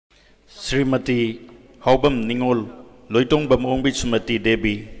Srimati Haubam Ningol Loitongbam Ongbi Sumati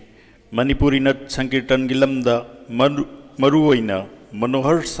Devi Manipurinat Sankirtan Gilamda Maruina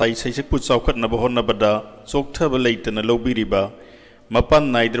Manohar Sai Saisiput Saukat Nabahonabada Sokta Balaytan Lobiriba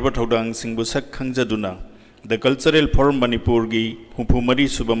Mapan Naidrabat Hodang Singbusak Kangjaduna The Cultural Forum Manipurgi Humpumari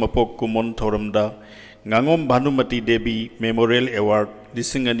Subamapok Kumon Thoramda Ngangom Bhanumati Devi Memorial Award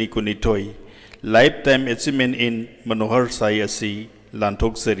Disingani Kunitoi Lifetime Achievement in Manohar Sai Asi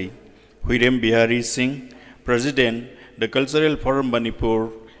Lantok Seri Huirem Bihari Singh President The Cultural Forum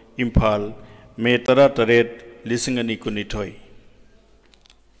Manipur Imphal May Tara Taret Lisingani Kunitoi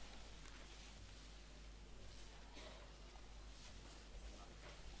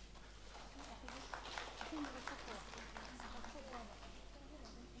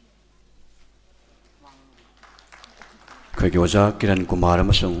Koi Oja Kiran Kumar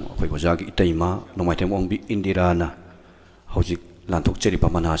amasung Koi Oja ki Itaima Nomaitem Ongbi Indirana Hojik Lantok Cheri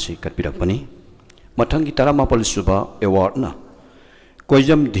Pamanasi Katpirakpani Matangi Tarama Polisuba Award na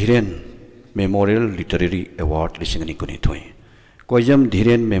Koijam Dhiren Memorial Literary Award Lisingani Kunitoi Koijam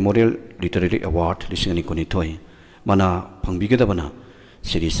Dhiren Memorial Literary Award Lisingani Kunitoi Mana Pangbigedabana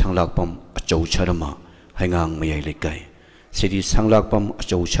Siri Sanglakpam Achau Charama Hangang Mayai Lekai Siri Sanglakpam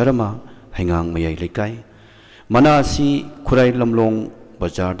Achau Charama Hangang Mayai Lekai Mana si Kurai Lamlong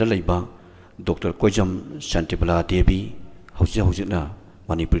Bazar Dalaiba Dr. Koijam Shantibala Devi Hujina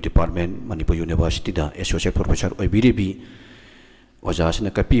Manipur Department Manipur University da Associate Professor Oibiribi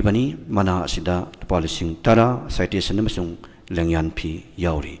Wajasina Kapi Bani Mana Sida Policing Tara Citation Namasung Langyan P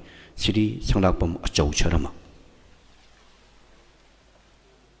Yauri Siri Sanglakpam Achau Charama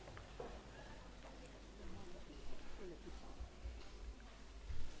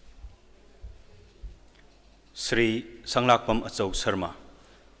Sri Sanglakpam Achau Sharma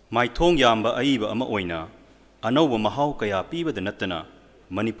Maithong Yamba Aiba Ama Oina Anova Mahau Kaya Piba the Natana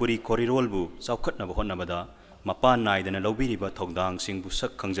Manipuri Korirolbu Saukatna Honabada Mapan Naidana Lobiriba Togdang Singh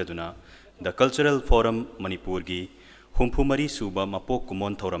Busak Kangjaduna The Cultural Forum Manipurgi Humpumari Suba Mapok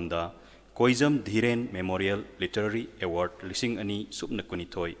Kumon Thoramda Koizam Dhiren Memorial Literary Award Lising Ani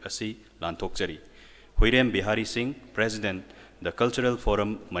Subnakunitoi Asi Lantoksari Huirem Bihari Singh President The Cultural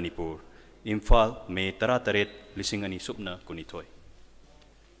Forum Manipur Imphal May Tara Taret Lisingani Subna Kunitoi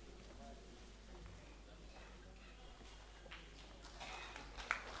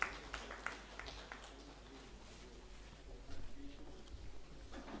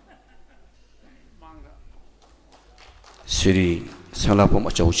Siri Sanglakpam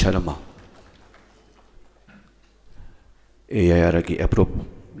Achau Charama AIRaki approved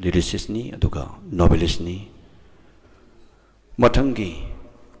lyricist ni aduga novelist ni Matangi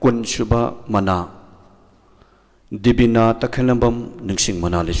Kun Shuba Mana Dibina Takalambam Ningsing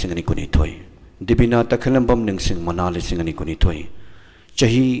Mana Lisingani Kunitoi Dibina Takalambam Ningsing Mana Lisingani Kunitoi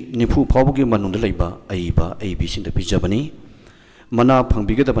Chahi Nipu Paugi Manundalaiba Aiba Aibi Sing the Pijabani Mana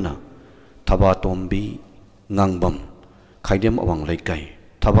Pangbigadabana Taba Tombi Ngangbam Kaidem Awang Laikai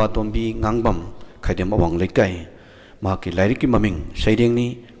Taba Tombi Ngangbam Kaidem Awang Laikai Maki Lairiki Maming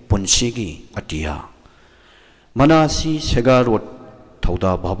Saidingni Punsigi Atia Mana si Segarot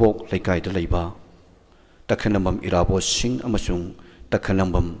Tauda Babok Laikai the Laiba Takanambam Irabo Singh Amasung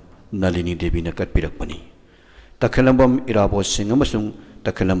Takanambam Nalini Devi Nakat Pirakpani Takanambam Irabo Singh Amasung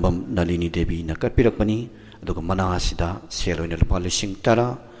Takanambam Nalini Devi Nakat Pirakpani Aduga Manasida Seloina Palising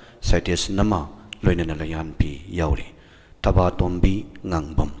Tara Cites Nama Loina Layan P Yauri Taba Tombi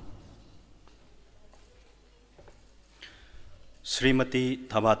Ngangbam Srimati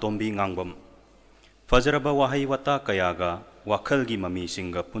Taba Tombi Ngangbam Fazaraba Wahai Wata Kayaga Wakhalgi Mami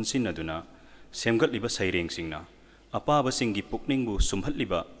Singa Punsinaduna Semgat Liba Saireng Singna Apaba Singi Pukningbu Sumhat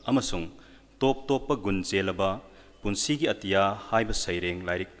Amasung Top Topa Gun Zelaba Punsigi Atia Haiba Saireng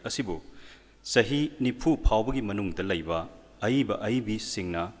Lairik Asibu Sahi Nipu Paubugi Manung Dalaiba Aiba Aibi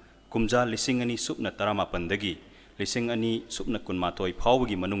Singna Kumja Lisingani Supna Tarama Pandagi Lisingani Supna Kunmatoi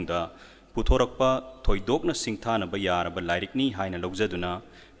Paubugi Manungda Putorakpa Toidokna Singthana Bayaraba Lairikni Haina Logzaduna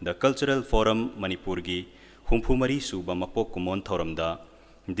The Cultural Forum Manipurgi Humpumari Suba Mapok Kumon Thoramda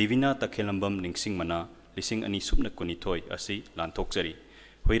Divina Takelambam Ningsing Mana Lising Ani Subna Kunitoi Asi Lantoksari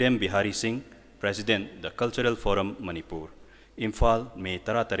Huirem Bihari Singh President The Cultural Forum Manipur Imphal May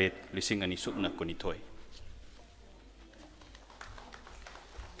Tara Taret Lising Ani Subna Kunitoi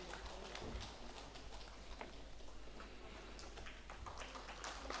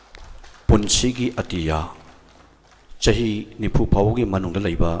Punsigi Atia Chahi Nipu Paugi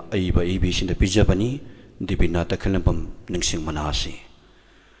Manundalaiba Aiba Aibi Sing the Pijabani Dibina Takalambam Ningsing Manasi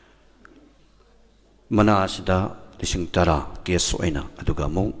Manasida Lising Tara Kesoina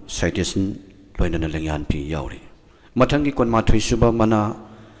Adugamo Citation Loina Langyan P Yauri Matangi Kon Matri Suba Mana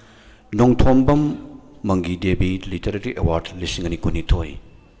Nongthombam Mangi Devi Literary Award Lisingani Kunitoi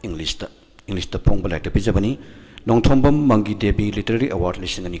English the Pong Balak Pijabani Nongthombam Mangi Devi Literary Award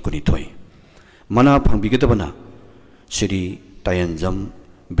Lisingani Kunitoi Mana Pangbigadabana Siri Tayanjam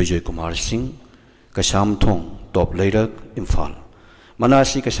Bijay Kumar Singh Kasham Thong Top Later Imphal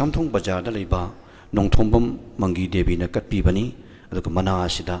Manasi Kasham Thong Bajar Daliba Nongthombam Mangi Devi Nakat Pibani Mana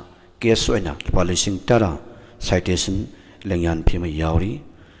Asida Kesoina Palising Tara Citation Langyan Pima Yauri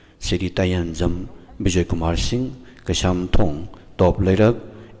Siri Tayanjam Bijay Kumar Singh Kasham Thong Top Later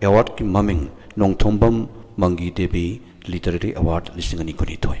Award Ki Maming Nongthombam Mangi Devi Literary Award Lisingani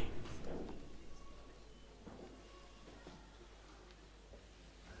Kunitoi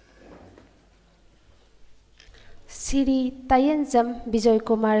Siri Tayanjam Bijay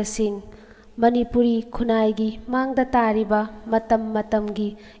Kumar Singh Manipuri Khunai Mangda Tariba Matam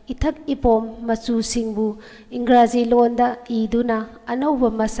Matamgi Ithak Ipom Machu Singbu Ingraji Londa Iduna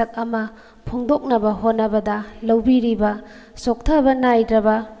Anova Masak Ama Phongdoknaba Honabada Lobiriba Soktaba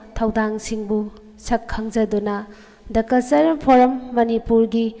Naidraba Thaudang Singbu Sak Khangjaduna The Cultural Forum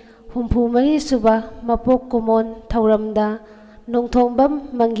Manipurgi Humpu Mari Suba Mapok Kumon Thauramda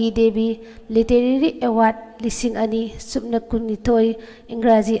Nongthombam Mangi Devi Literary Award Lising Ani Subna Kunitoi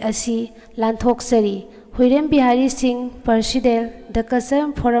Ingraji Asi Lanthok Sari Huirem Bihari Singh Parsidel The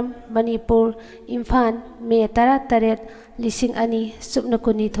Cultural Forum Manipur Imphal May Tara Taret Lising Ani Subna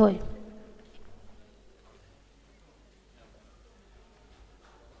Kunitoi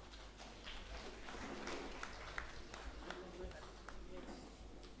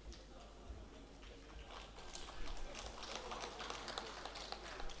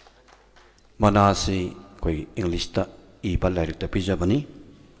Manasi koi English ta ipa lyric ta pijabani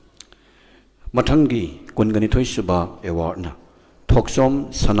Mathangi Kungani Thoi Suba Award na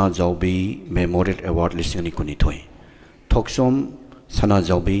Thoksom Sana Jaubi Memorial Award Lisingani Kunitoi Thoksom Sana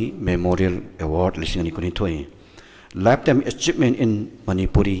Jaubi Memorial Award Lisingani Kunitoi Lifetime Achievement in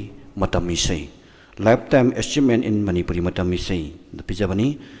Manipuri Matamisai Lifetime Achievement in Manipuri Matamisai the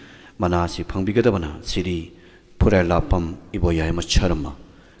pijabani Manasi Pangbigadabana Siri Purai Lapam Iboyai Macharama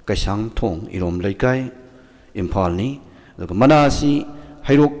Kaisang Thong Irom Laikai Imphal ni Manasi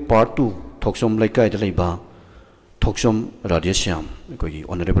Hairok Part 2 Thoksom Laikai Dalaiba Thoksom Radyasyam Koi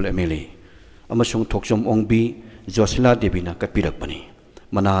Honorable MLA Amasung Thoksom Ongbi Josila Debina Kapirak Bani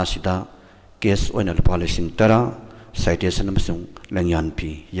Manasida Case Oina Palising Tara Citation Amasung Langyan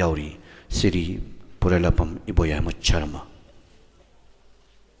Pi Yauri Siri Purelapam Iboya Macharama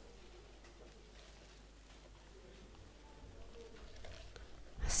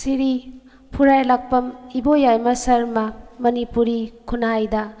Siri Purai Lakpam Iboyaima Sarma Manipuri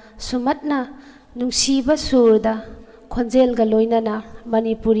Kunaida Sumatna Nungsiba Surda Konjel Galoinana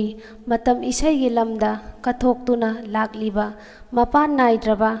Manipuri Matam Isai Gilamda Katoktuna Lakliba Mapan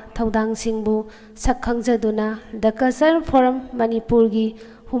Naidraba Thaudang Singbu Sakhangzaduna The Cultural Forum Manipurgi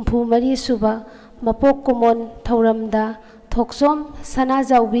Humpu Mari Suba Mapok Kumon Thauramda Thoksom Sana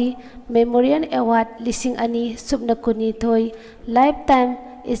Jaubi Memorial Award Lising Ani Subna Kunitoi Lifetime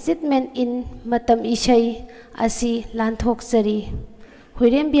Achievement in Matam Isai Asi Lanthok Sari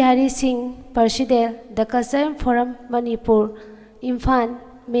Huirem Bihari Singh Parsidel The Cultural Forum Manipur Imphal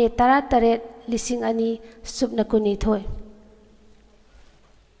May Tara Taret Lising Ani Subna Kunitoi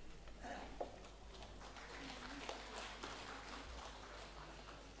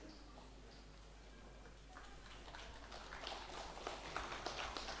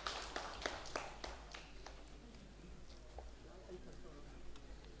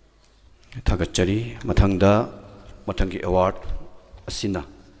Tagachari Matangi Award Asina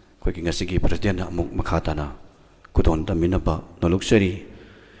Quaking Asigi President Amuk Makatana Kudon the Minaba Noluxeri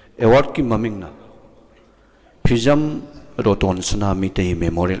Award Ki Mamingna Pijam Roton Sana Mitei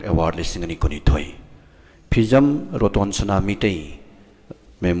Memorial Award Listing Ani Kunitoi Pijam Roton Sana Mitei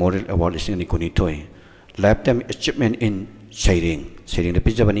Memorial Award Listing Ani Kunitoi Lifetime Achievement in Shairing the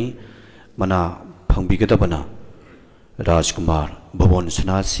Pijabani Mana Pangbigadabana Rajkumar Bhavon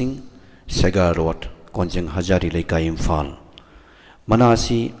Sana Singh Sega Road, Konjeng Hajari Laikai Imphal.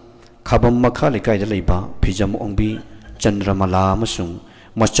 Manasi Khabam Makha Laikai Dalaiba, Pijam Ongbi, Chandramala Masung,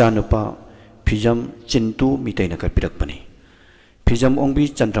 Machanupa, Pijam Chintu Mitaina Kapirakpani. Pijam Ongbi,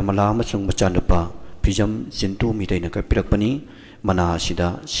 Chandramala Masung, Machanupa, Pijam Chintu Mitaina Kapirakpani,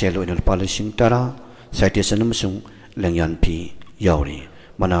 Manasida, Shelo in Palising Tara, Citation Masung, Langyan Pi, Yauri,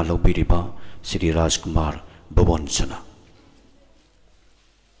 Mana Lobiriba, Siri Rajkumar, Bhavon Sana.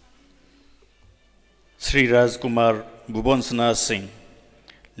 Sri Rajkumar Bubonsana Singh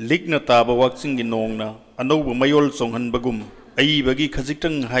Ligna Taba Waxing in Nongna, Anobu Mayol Songhan Bagum, Aibagi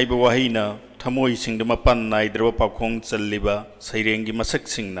Kazitang Haibawahina, Tamoi Sing the Mapan Naidra Pakong Saliba, Sairengi Masak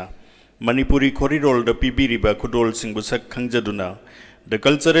Singna, Manipuri corridor the Pibiriba Kudol Singbusak Kangjaduna, the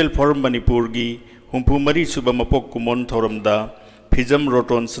Cultural Forum Manipur gi Humpumari Subamapok Kumon Thoramda, Pijam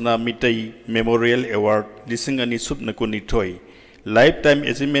Rotonsana Mitai Memorial Award, Lisingani Subnakuni Toy, Lifetime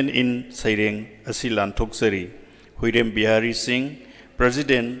Achievement in Saireng, Asilan Toksari, Huirem Bihari Singh,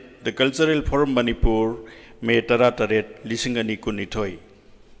 President, the Cultural Forum Manipur, Me Tarataret, Lisingani Kunitoy.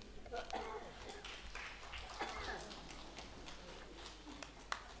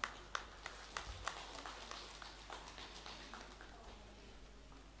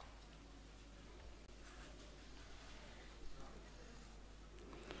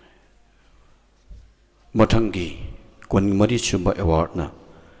 Matangi kun mari chuba award na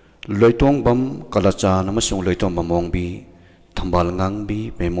loitong bam kalacha namasung loitong bamong bi thambal ngang bi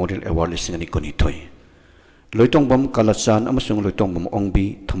memorial award lising ani kuni toy loitong bam kalacha namasung loitong bamong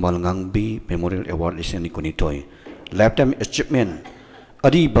bi thambal ngang bi memorial award lising ani kuni toy lifetime achievement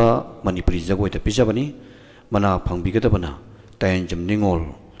adiba manipuri jagoi ta pijabani mana phangbi gada bana tayan jam ningol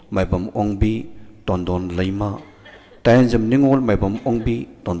mai bam ong bi tondon leima tayan jam ningol mai bam ong bi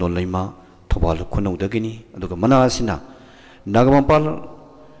tondon leima Tobal Kuno Dagini, Aduka Manasina, Nagamampal,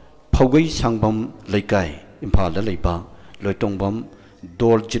 Pogay Sangbam Laikai, Imphal the Leipa, Loitongbam,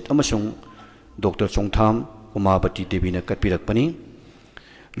 Dorjit Amasung, Dr. Songtam, Umabati Devina Katpirakpani,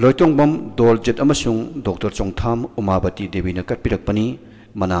 Loitongbam, Dorjit Amasung, Dr. Songtam, Umabati Devina Katpirakpani,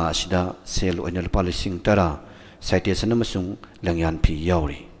 Mana Asida, Sel Oinal Palising Tara, Citation Amasung, Langyan P.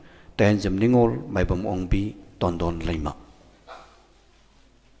 Yauri, Tanzam Ningol, Maibam Ongbi, Tondon Lima.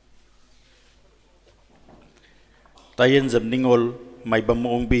 Tayan Zamningol, Maibam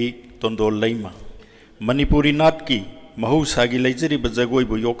Ongbi, Tondol Laima. Manipuri Natki, Mahu Sagi Lajeri Bazagoi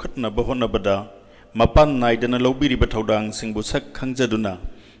Buyokat Nabahona Bada, Mapan Naidana Lobiri Bataudang Singbusak Kangjaduna,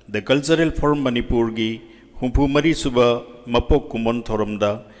 the Cultural Forum Manipurgi, Humpu Mari Suba, Mapok Kumon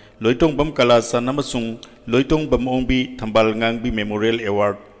Thoramda, Loitong Bam Kalasa Namasung, Loitong Bam Ongbi, Tambal Ngangbi Memorial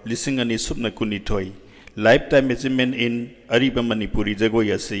Award, Lisingani Subna Kunitoy, Lifetime Achievement in Ariba Manipuri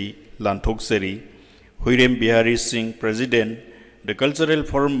Jagoyasi, Lantok Seri. Huirem Bihari Singh, President, the Cultural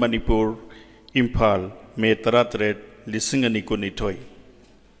Forum Manipur, Imphal, Me Taratret, Lisingani Kunitoy.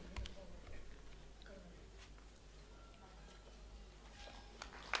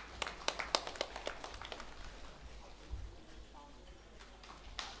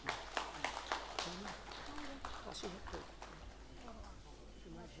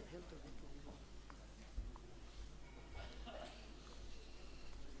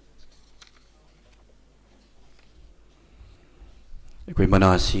 Koi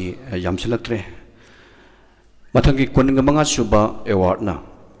manasi yamsilaktre matangi kuninga mga suba award na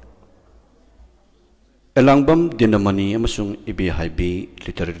elangbam dinamani amasung ibihaibi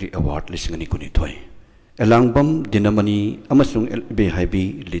literary award lisingani kunitoy elangbam dinamani amasung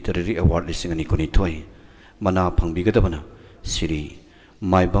ibihaibi literary award lisingani kunitoy mana phangbigadabana siri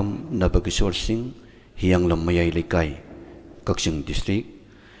maibam nabagishwar singh hiyanglam mayai lekai Kaksing district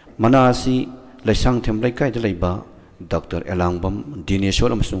manasi laisang them lekai dalaiba Dr. Elangbam Dineshwar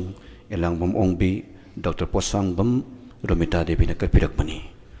Amasung Elangbam Ongbi Dr. Posangbam Romita Devi na Katpirakpani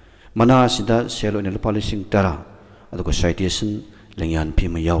Mana Sida Selo in Palising Tara Aduko Citation Langyan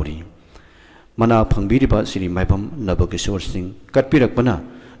Pima Yauri Mana Pangbiriba Siri Maibam Nabagishwar Singh Katpirakpana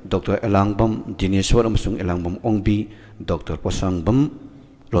Dr. Elangbam Dineshwar Amasung Elangbam Ongbi Dr. Posangbam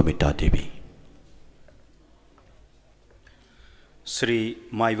Romita Devi Sri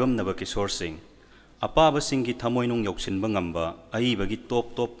Maibam Nabagishwar Singh Apaba Singhi Tamoinung Yoksin Bangamba, Aibagi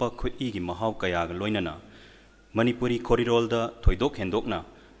Top Topa Kuigi Mahau Kayaga Loinana, Manipuri Corridor, Toidok Hendokna,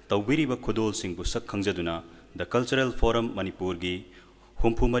 Tawiriba Kudol Singh Busak Kangjaduna, the Cultural Forum Manipurgi,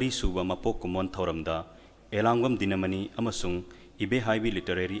 Humpumari Suba Mapokumon Thoramda, Elangwam Dinamani Amasung, Ibe Haibi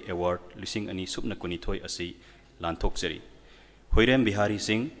Literary Award, Lising Ani Subnakunitoy Asi, Lantokseri. Huirem Bihari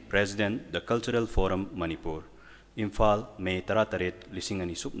Singh, President, the Cultural Forum Manipur, Imphal, Me Tarataret, Lising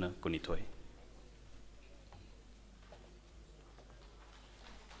Ani Subna Kunitoy.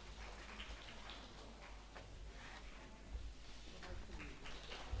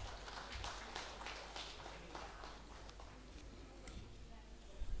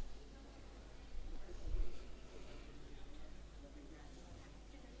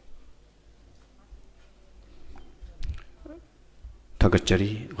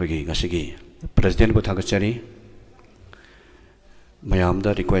 Thagachari Wigi Gasigi President bu Thagachari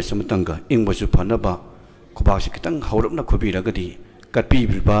Mayamda request Matanga Ingwasu Panaba Kubasi Kitang Haurapna Kubi Ragadi Katpi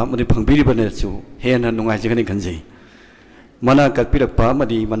Biba Madi Pangbiri Banesu Hena Nungai Jagani Kanji Mana Katpirak Pa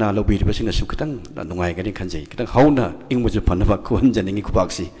Madi Mana Lobi Basing Sukatang Nungai Gani Kanji Kitang Hauna Ingwasu Panaba Kuan Janingi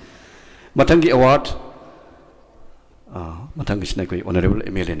Kubaksi Matangi Award Matangi Snake Honorable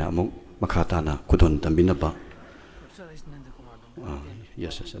Emelina Among makhatana kudon tambinaba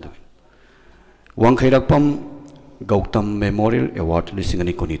yes yes Wangkhairakpam Gautam Memorial Award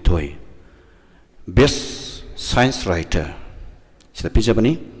lisingani konitoi Best Science Writer sida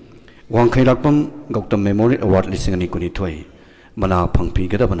pijabani Wangkhairakpam Gautam Memorial Award lisingani konitoi mana phangpi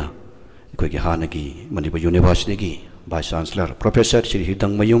gadabana koigi hanagi Manipur University gi Vice Chancellor Professor Shri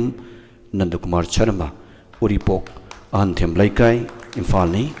Hidang Mayum Nandakumar Sharma Uripok Anthem Laikai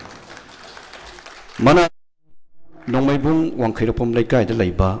Imphal ni mana Nongmaibung Wangkhairakpam Laikai da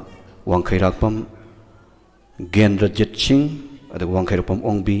laiba Wangkhairakpam Gendrajit Singh ada Wangkhairakpam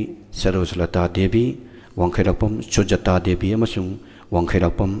Ongbi Saroslata Devi Wangkhairakpam Sujata Devi amasung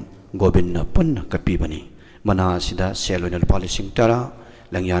Wangkhairakpam Gobinna Punna kapibani mana sida seloinal policing tara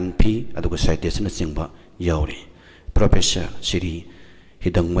langyan phi aduga citation singba yauri Professor Shri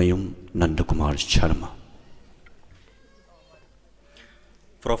Hidang Mayum Nandakumar Sharma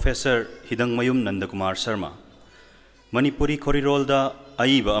Professor Hidang Mayum Nandakumar Sharma Manipuri Korirolda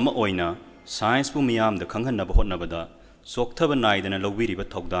Aiba ama oina Science bu miyam da khanghanaba hotnabada sokthaba naidana lawiriba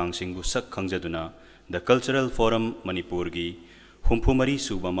thogdang singbu sak khangjaduna The Cultural Forum Manipur gi humpumari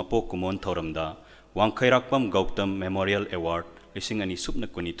suba mapok kumon thoramda Wangkhairakpam Gautam Memorial Award lisingani subna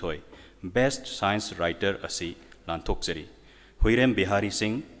kunithoi Best Science Writer asi lanthokchari Huirem Bihari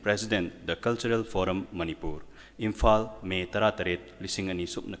Singh President The Cultural Forum Manipur Imphal May 13 lisingani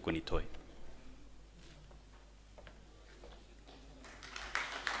subna kunithoi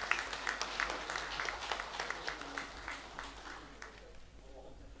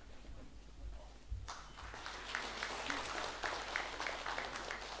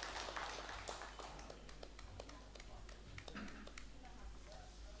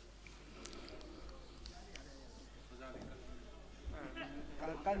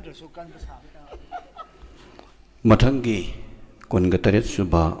Mathangi Kungataret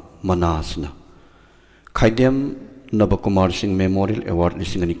Suba Manasna Khaidem Nabakumar Singh Memorial Award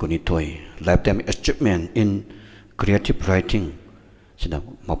lisingani konitoi Lifetime Achievement in Creative Writing sida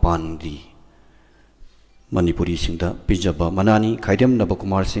mapan di Manipuri singda pijaba manani Khaidem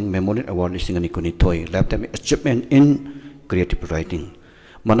Nabakumar Singh Memorial Award lisingani konitoi Lifetime Achievement in Creative Writing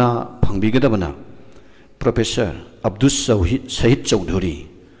mana phangbigadabana Professor Abdus Sahid Chaudhuri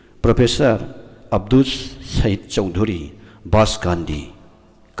Professor Abdus Sahid Chaudhuri Bas Gandhi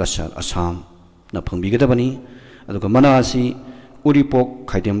Kasar Assam na phangbigadabani aduga mana asi Uripok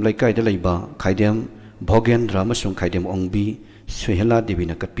Khaidem Laikai da laiba Khaidem Bhogendra amasung Khaidem Ongbi Suhela Devi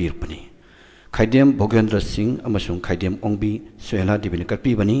na katpirpani Khaidem Bhogendra Singh amasung Khaidem Ongbi Suhela Devi na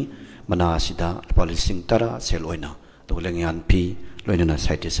katpibani mana asida policing tara seloina dolengyan pi loina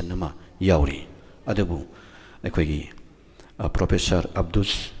citation nama yauri adabu akoigi Professor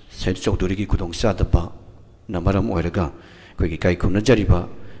Abdus Sahid Chaudhuri ki kudong sadaba namaram oiraga akoigi kai khumna jariba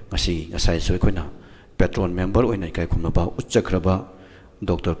ngasi ngasai soi koina patron member oina kai khumna ba uchchakraba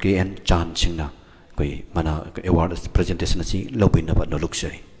Dr. KN Chan Singna koi mana award presentation asi lobina ba no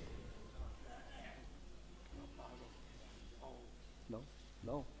luxury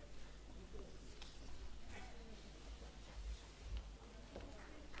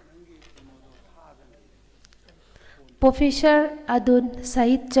Professor Adun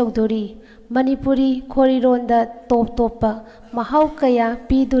Sahid Chaudhuri Manipuri Khorironda top topa mahau kaya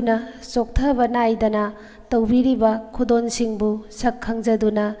piduna soktha naidana tawiriba khudon singbu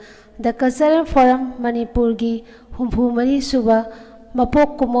sakhangjaduna The Cultural Forum Manipur gi humpumari suba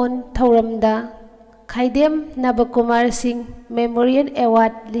mapok kumon thauramda Khaidem Nabakumar Singh Memorial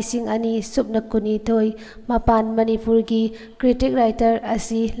Award lising ani subna kunithoi mapan Manipur gi critic writer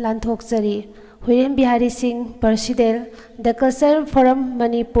asi lanthokchari Huirem Bihari Singh President The Cultural Forum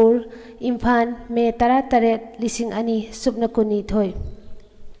Manipur Imphal May 13 lising ani subna kunithoi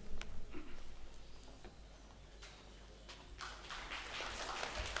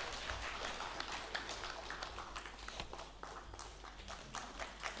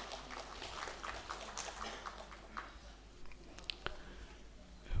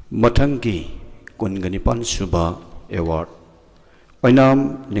Mathangi Kunganipan Suba Award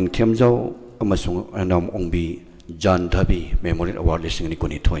Oinam Ningthiamjau amasung Oinam Ongbi Jan Dhabi Memorial Award lisingani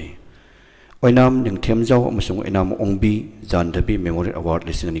konithoi Oinam Ningthiamjau amasung Oinam Ongbi Jan Dhabi Memorial Award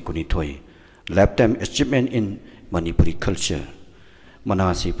lisingani konithoi Lifetime Achievement in Manipuri Culture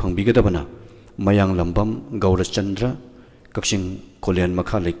manasi phangbigadabana Mayang Lambam Gaurachandra Kaksing Kolen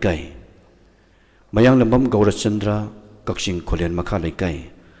Makha Laikai Mayang Lambam Gaurachandra Kaksing Kolen Makha Laikai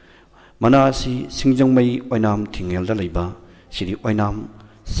Manasi Singjangmai Oinam Thingelda Laiba Siri Oinam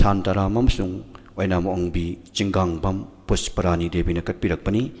Santaram Amsung Oinam Ongbi Jingang Bam Pusparani Devi na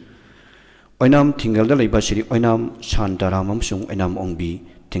katpirakpani Oinam Thingelda Laiba Siri Oinam Santaram Amsung Oinam Ongbi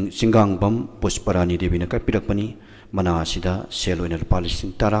Singangbam Pusparani Devina Kapirakpani Mana Sida Selo in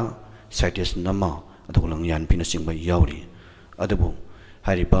Palising Tara Cites Nama Adulang Yan Pinasing by Yauri Adabu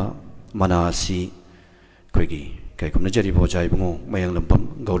Hariba Mana Si Quigi Kaikum Najari Bojai Bungo Mayang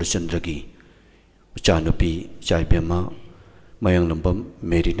Lampam Gaurisandragi Chanupi Jaibema Mayang Lampam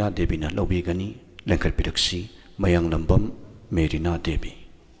Merina Devina Lobigani Lankar Piraksi Mayang Lampam Merina Devi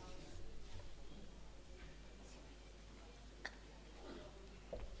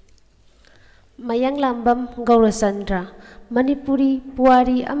Mayang Lambam Gaurasandra Manipuri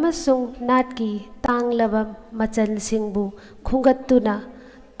Puari Amasung Natki Tang Labam Machal Singbu Kungatuna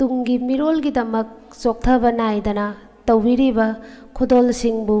Tungi Mirol Gidamak Sokthavanaidana Tawiriba Kudol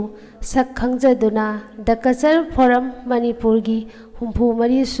Singbu Sakhangzaduna Dakazar Forum Manipurgi Humpu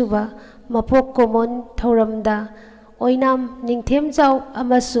Mari Suba Mapok Komon Thoramda Oinam Ningthem Jau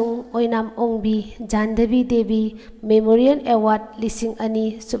Amasung Oinam Ongbi Jandavi Devi Memorial Award Lising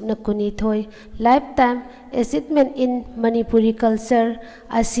Ani Subnakuni Thoi Lifetime Achievement in Manipuri Culture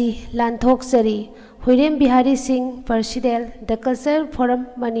Asi Lanthok Sari Huirem Bihari Singh Parsidel The Culture Forum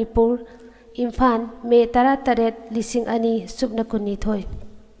Manipur Imphal May Tara Taret Lising Ani Subnakuni Thoi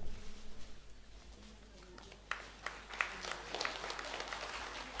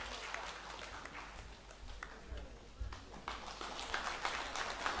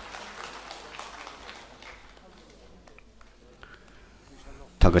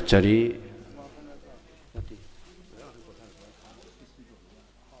Tagachari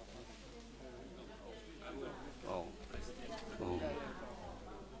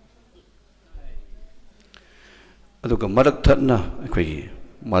Aduga Marak Tatna Quigi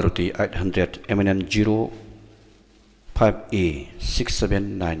Maruti 800 MNN 05A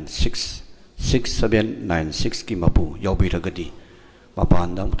 6796 6796 Ki Mapu Yaubi Ragadi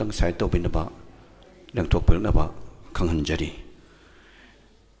Mapandang Tang Saito Binaba Langtok Pernaba Kanghanjari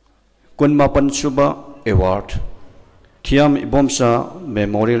Kunmapan Suba Award Tiam Ibomsa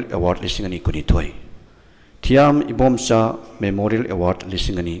Memorial Award Lisingani Kunitoi Tiam Ibomsa Memorial Award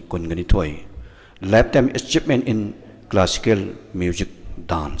Lisingani Kunganitoi Lifetime Achievement in Classical Music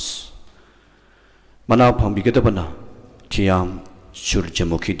Dance Mana Pambigatabana Tiam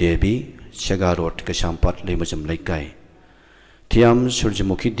Surjamukhi Devi Segarot Kashampat Lemajam Laikai Tiam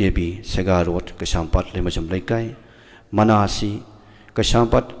Surjamukhi Devi Segarot Kashampat Lemajam Laikai Manasi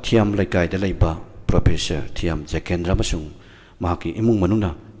Kashampat Tiam Laikai Dalaiba Professor Tiam Jakendra Masung Mahaki Imung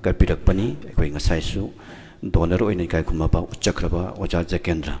Manuna Kapirak Pani Equing Saisu Donor in Kai Kumaba Uchakraba Waja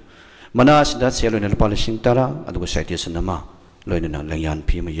Jakendra Manas that Selo in Palising Tara and was Citation Nama Loina Lanyan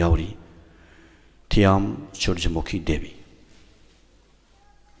Pima Yauri Tiam Surjamukhi Devi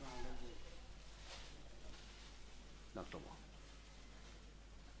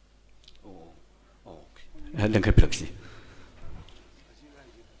Lankapilaxi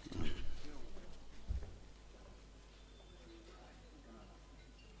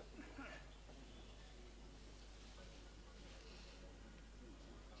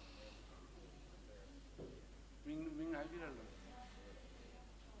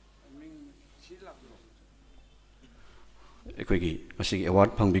Equigi, Masigi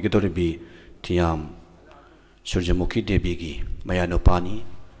Award Pang Bigatoribi, Tiam Surjamukhi Debigi, Mayanopani,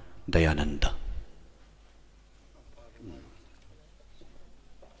 Dayananda.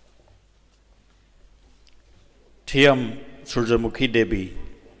 Tiam Surjamukhi Devi,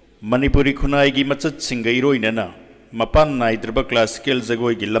 Manipuri Kunaigi Machat Singairo Inana, Mapan Naidraba Classical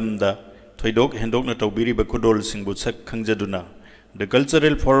Zagoi Gilamda, Toidok Hendok Natobiri Bakudol Singbusak Kangjaduna, The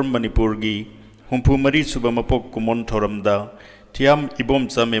Cultural Forum Manipurgi, Humpumari Subamapok Kumon Thoramda, Tiam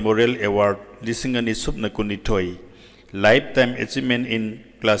Ibomsa Memorial Award, Lisingani Subnakuni Toy, Lifetime Achievement in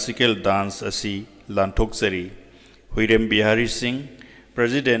Classical Dance Asi, Lantoksari, Huirem Bihari Singh,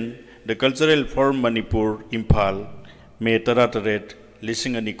 President, The Cultural Forum Manipur, Imphal, May Tarataret,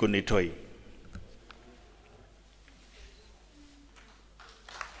 Lisingani Kunitoy.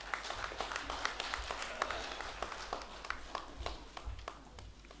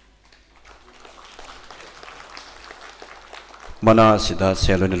 Mana Sida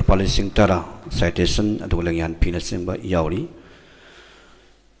Selo in Palising Tara Citation and Walangan Pinasingba Yauri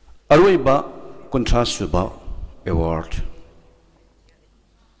Aruiba Contrast Suba Award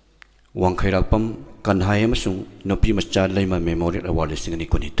Wangkairapam Kanhayamasung Nopi Macha Lema Memorial Award Lisingani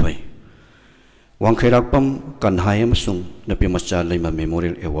Kunitoi Wangkairapam Kanhayamasung Nopi Macha Lema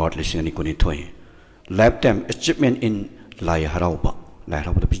Memorial Award Lisingani Kunitoi Lifetime Achievement in Lai Harauba Lai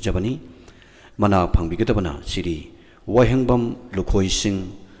Harauba Pijabani Mana Pangbigatabana City Wahengbam Lukoi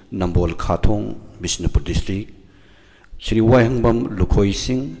Singh Nambol Khatong Bishnupur District Sri Wahengbam Lukoi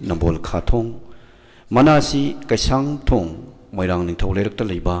Singh Nambol Khatong Manasi Kaisang Thong moirang ning thau lerak ta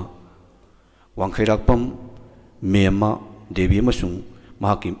leiba wangkhairak pam mema devi amasung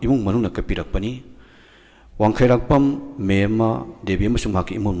mahaki imung manuna kapirak pani wangkhairak pam mema devi amasung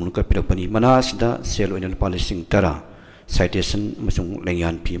mahaki imung manuna kapirak pani manasida sel oina lupa lising tara citation amasung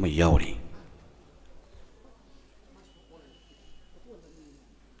lengyan pi ma yauri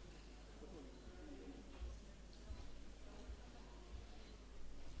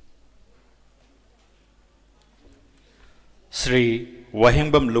Sri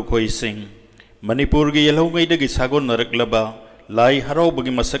Wahingbam Lukhoi Singh Manipur gi yelhau ngai dagi sagon narak laba lai harau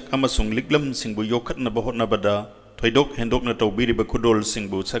bagi masak amasung liklam singbu yokhat na bahot na bada thoidok hendok na tawbiri ba khudol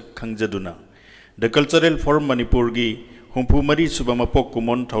singbu sak khangjaduna The Cultural Forum Manipur gi humpu mari suba mapok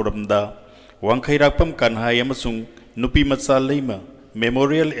kumon thauramda wangkhai rakpam kanhai amasung nupi macha leima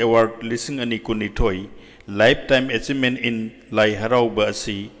Memorial Award lising ani kuni thoi Lifetime Achievement in lai harau ba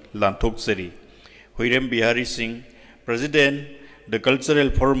asi lanthok seri Hoirem Bihari Singh President The Cultural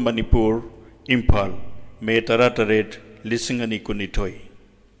Forum Manipur Imphal May Tarataret Lisingani Kunitoi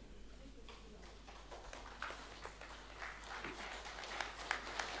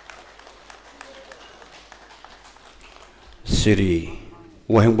Siri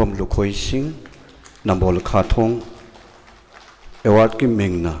Wahingbam Lukhoi Singh Nambol Khathong Award ki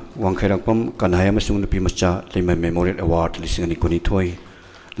mengna wangkhairakpam kanhaya masung nupi macha lima Memorial Award lisingani kunithoi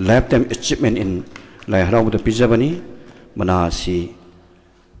Lifetime Achievement in lai harau da pijabani manasi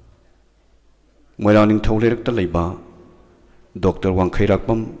moirang thaulerak ta leiba Dr.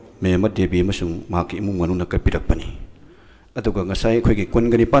 Wangkhairakpam mema devi masung maki imung manuna kapirak pani aduga ngasai khoi gi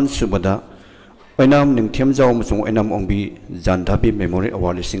kungani pan subada oinam ning thiamjau masung oinam ongbi jandhabi Memorial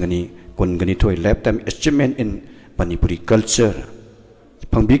Award lisingani kungani thoi Lifetime Achievement in Manipuri culture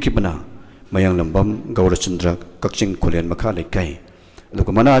pangbi kibana mayang lambam Gaurachandra Kakching Kholen makha lekai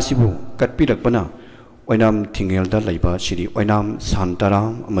aduga manasibu katpirak pana oinam thingel da leiba siri oinam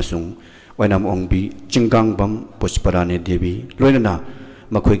santaram amasung oinam ongbi chingangbam pushparane devi loinana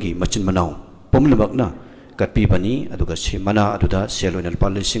makhoigi machin manau pomlabakna katpi bani aduga semana aduda seloinal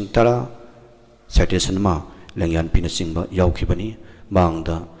palising tara citation ma lengyan pinasingba yauki bani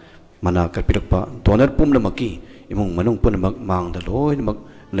mangda mana katpirakpa donor pomlamaki imung manung punamak mangda loinamak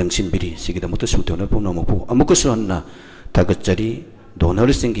lengsin biri sigida mutu sutona pomnamapu amukusanna tagachari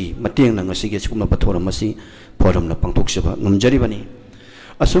donor singi mateng na ngasi ge sikuma pathoram masi forum na pangthok seba ngamjari bani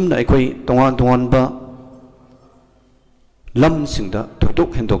asumna ekoi tongan ba lam singda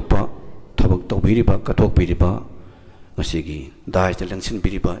thudok hendok ba thabak tawbiri ba kathok biri ba ngasi gi dai te lengsin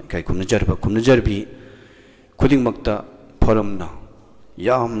biri ba kai kumna jarbi khuding makta forum na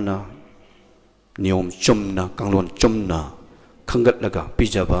yamna niom chumna kanglon chumna khangat laga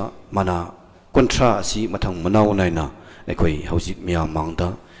pijaba mana kontra asi mathang manau naina ekoi hauzik mia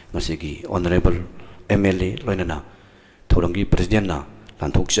mangda ngasigi honorable MLA loinana thorangi president na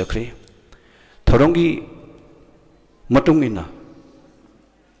lanthok chakre thorangi matungina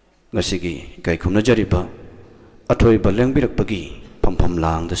ngasigi kai khumna jariba athoi baleng birakpagi phampham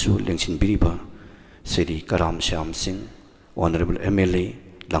lang da su lengsin biriba seri karam syam singh honorable MLA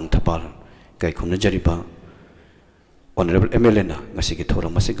langthapal kai khumna jariba honorable MLA na ngasigi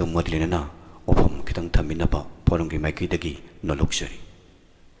thorang mase gamwadlina na ofam kitang thaminaba forum gi maiki dagi noloksari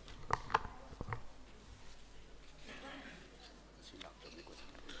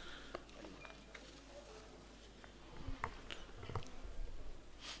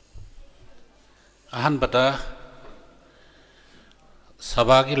ahan bata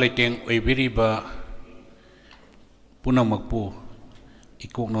sabagi leiteng oibiriba punamakpu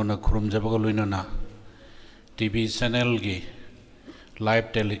ikoknona khurumjabaga loinana TV channel gi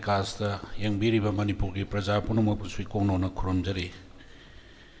live telecast yang biriba Manipur ki praja punamakpu sui koknona khurumjari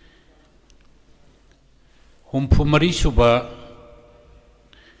humphumari suba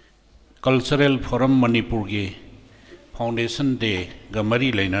Cultural Forum Manipur gi Foundation Day gamari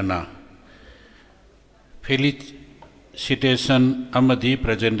leinana Felicitation Amadi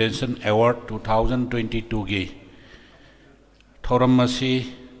Presentation Award 2022 gi thoram masi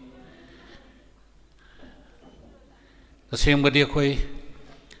asengmadi khoi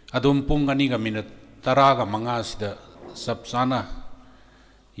adum pung ani ga minute 10 ga manga sida sabsana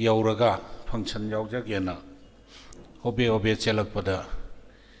yauraga function yaujagena obe chelakpada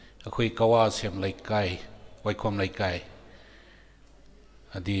akhoi kawa sem laikai waikhom laikai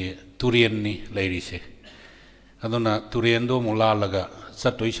adi turian ni leirise aduna turian do mula laga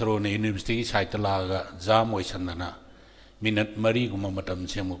satoi saro ne university site laga jam oisanna minute mari guma matam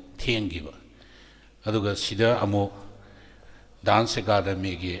semu thengiba aduga sida amo dance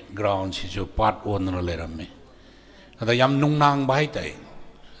academy gi ground si jo part on na leramme ada yam nungnang bai tai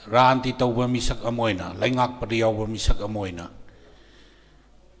ranti tawba misak amoina laingak padiyaw misak amoina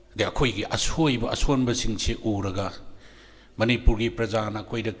de akhoi gi asonba singchi uraga Manipur gi prajana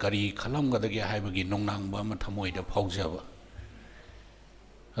koi da kari khalam ga da gi haiba gi nongnang ba ma thamoi da phaujaba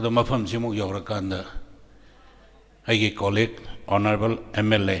ado mafam simu yawra kanda ai gi colleague honorable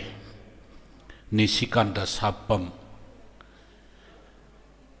MLA Nisikanta Sapam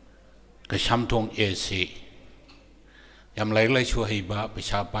ka shamthong AC yam lai chu haiba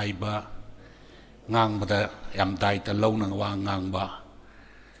pisa pai ba ngang ba da yam dai ta lo nang wa ngang ba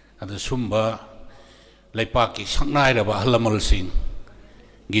ado sumba laipak ki sangnai ra ba halamal sing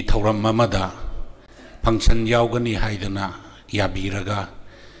gi thoram mamada function yaugani haidana yabiraga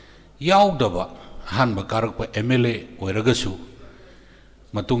yaudaba hanba karak pa MLA oiraga su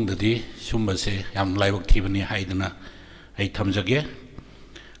matung dadi sumba se yam laibak thibani haidana ai thamjage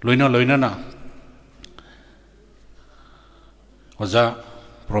loina na oza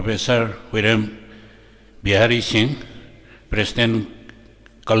Professor William Bihari Singh President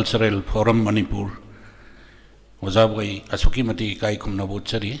Cultural Forum Manipur oza bai asuki mati kai khumna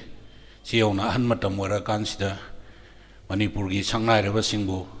bochari siona hanmatam wara kansida Manipur gi sangnai reba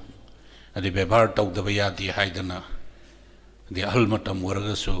singbu adi bebar tawdaba yadi haidana di almatam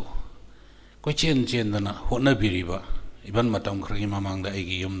waraga su koi chen dana hona biriba iban matam khri mamang da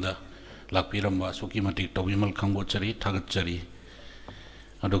igi yumda lakpiramba asuki mati tawbimal khangbochari thagatchari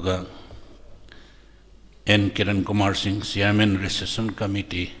aduga N Kiran Kumar Singh Chairman Reception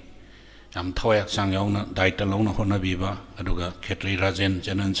Committee am thawayak sang yauna daita launa hona biba aduga Khetri Rajan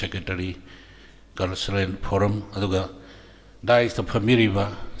General Secretary Cultural Forum aduga dais the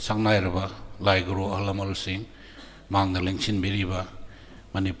famiriba sangnairaba lai guru Alamal Singh mang the lengchin biriba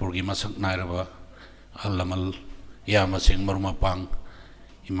Manipur gi masak nairaba Alamal Yama Singh Marmapang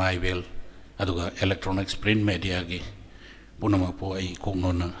Imaivel aduga electronics print media gi punama po ai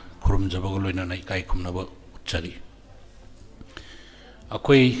kongnona kurum jabagoloina nai kai kumnaba uchari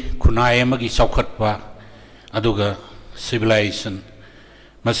akoi khunai amagi saukhatpa aduga civilization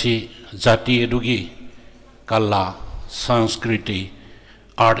masi jati adugi kala Sanskriti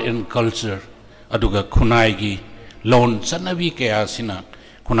art and culture aduga khunai gi lon chanabi kaya sina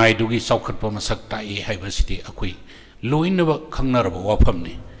khunai dugi saukhatpa masak tai haibasiti akoi loinaba khangnaraba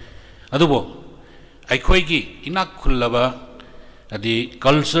wafamni adubo aikoi gi inak khullaba adi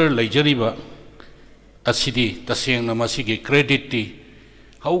culture leijariba asidi tasengna masigi credit ti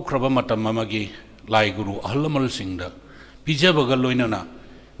haukraba matam amagi lai guru ahalamal singda pijabaga loinana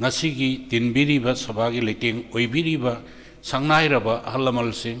ngasigi tinbiriba sabagi leteng oibiriba sangnairaba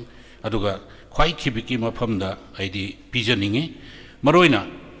ahalamal sing aduga khwai khibiki mafamda aidi pijaningi maroina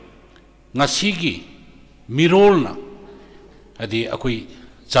ngasigi mirolna adi akoi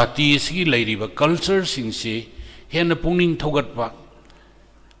jati sigi leiriba culture singsi hena pungning thogatpa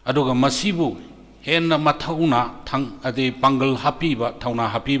aduga masibu hena mathauna thang adi pangal hapiba thauna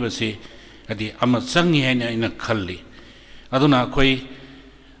hapiba se adi ama changi hena ina khalli aduna koi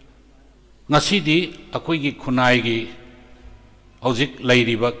ngasidi akoi gi khunai gi hojik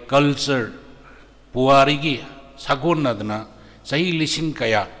leiriba culture puari gi sagon nadna sahi lising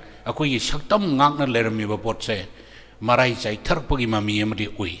kaya akoi gi saktam ngakna leramiba potse marai chai tharpagi mami amadi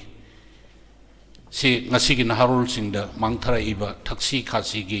ui si ngasigi naharul singda mangthara iba thaksi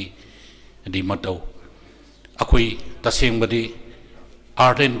khasi gi di matau akoi taseng badi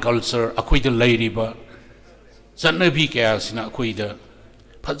art and culture akoi da leiriba jannabi kaya sina akoi da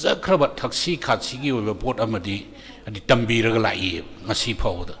phajakraba thaksi khasi gi oba pot amadi adi tambiraga lai ngasi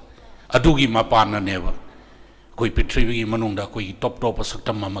phawda adugi mapana neba koi prithvi gi manungda koi top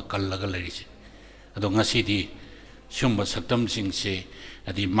saktam mama kallaga leisi ado ngasi di shumba saktam singse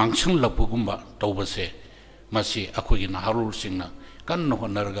adi mangsang lapugumba tawbase masi akoi na harul singna kan no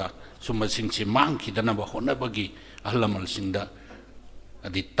honarga sumba singse mangki dana ba honabagi ahlamal singda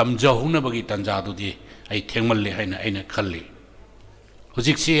adi tamjahuna bagi tanjadu di ai thengmalle haina aina khalli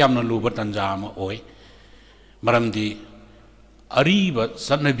hujiksi yamna luba tanja ma oi maramdi ariba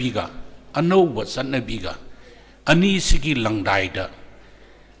sannabiga anouba sannabiga ani sigi langdaida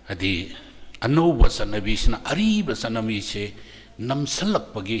adi anouba sanabisna ariba sanami se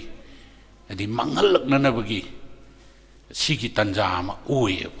namsalak pagi adi mangalak nanabagi sigi tanjama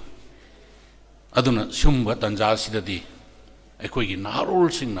oye aduna sumba tanja sidadi akoi gi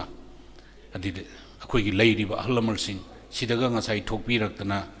narol singna adi akoi gi leiriba halamal sing sidaga ngasai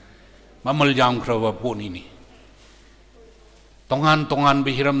thokpiraktana mamal jam khraba poni ni tongan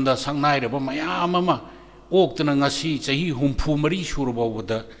bihiramda sangnai reba mayam ama oktana ngasi chahi humpu mari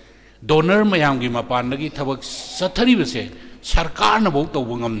surabawda donor mayam gi mapandagi thabak sathari base sarkar na bau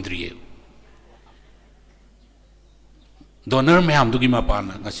tawba ngamdriye donor mayam dugi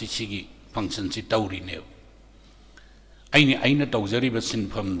mapana ngasi sigi function si tawri ne aina tawjariba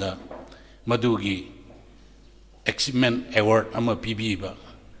sinfamda madugi achievement award ama pibiba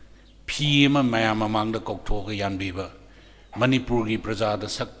phi ama mayam mamangda kokthoga yanbiba Manipur gi prajada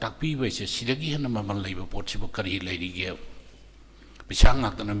sak takpiba se sidagi hana mamal leiba potchiba kari leirige bisang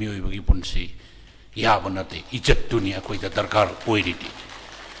ngakna mioi bagi punsi yabanate ijat dunia koida darkar oiriti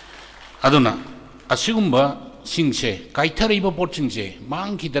aduna asugumba singse kaithariba potchingse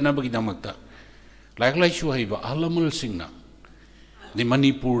mangkidana bagi damakta like shu haiba alamul singna di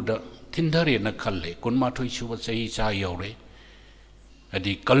Manipur da tindare na khalle kunmathoi shuba sahi cha yore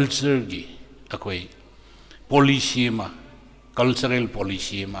adi culture gi akoi policy ma cultural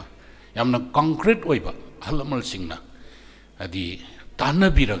policy ma yamna concrete oiba alamul singna adi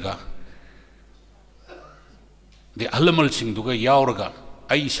tanabiraga di alamul sing duga yauraga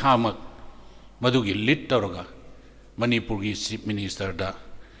ai samak madugi lead taraga Manipur gi chief minister da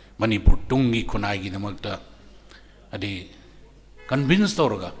Manipur tungi khunai gi namakta adi convince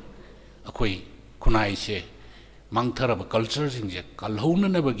tawraga akoi khunai se mangtharaba culture singje kalhona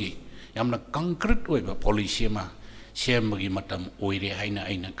nabagi yamna concrete oiba policy ma sembagi matam oire haina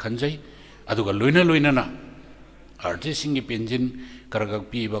aina khanjai aduga loina na artist singi penjin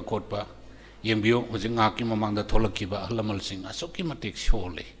karagak piba khotpa yembio hojinga ki mamangda tholakiba halamal sing asoki matik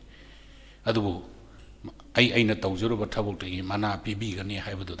shole adubu aina tawjuruba thabukti mana pibi gani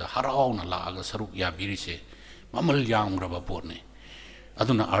haibadu harauna laaga saruk ya birise mamal yangraba porne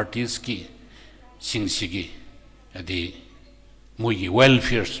aduna artist ki singsigi adi moigi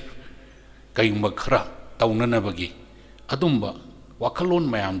welfare kayumba khara taunana bagi adumba wakalon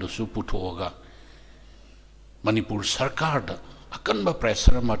mayam do su puthoga Manipur sarkar da akanba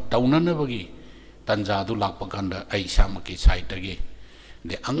pressure ma taunana bagi tanja du lakpa kanda ai samaki site ge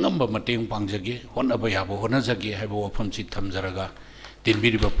de angamba mateng pangjage honaba yabo honajage haibo wafamchi thamjaraga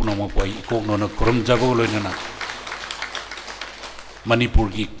tinbiriba punama poi ikoknona kurum jago loinana Manipur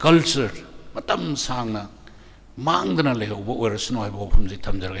gi culture matam sangna mangdana lehobo orasno haibo wafamchi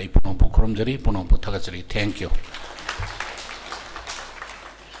thamjaraga ipunobo kurum jari punobo thagachari thank you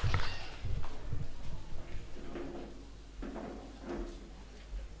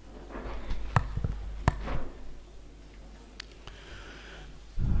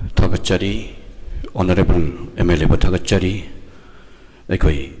Thagachari, Honorable MLA Thagachari,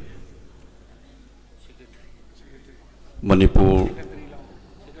 Ekoi Manipur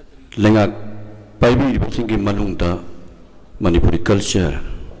Lenga Paibi Singi Malungda Manipuri culture,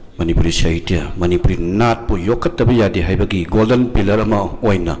 Manipuri Sahitya, Manipuri Nat Pu Yokatabiya di Haibagi Golden Pillar Ama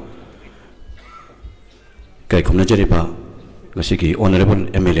Oina Kai Kumnajariba Gasiki Honorable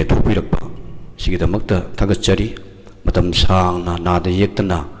MLA Tupirakpa Sigida Magda Thagachari Matam Sangna Nada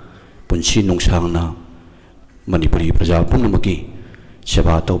Yektana Punsi Nungsangna Manipuri Praja Punamaki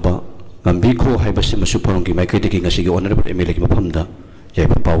Seba Toba Gambiko Haibasi Masupongi Maikatiki Nasigi Honorable Emily Mapamda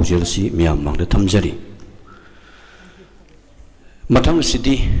Yaiba Paujelsi Miamang the Tamjari Matam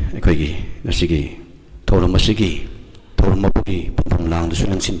City Ekagi Nasigi Toramasigi Toramapuki Pumlang the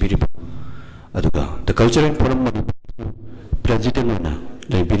Sulansin Biriba Aduga the cultural program President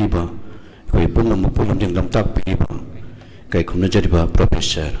Biriba Koi Punamapulam Lamtak Biriba Kai Kumnajariba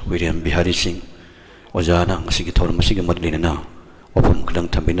Professor William Bihari Singh Ojana Masigi Tor Masigi Madlina Opum Klang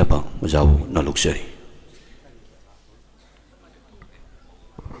Tambinaba Ojau no luxury.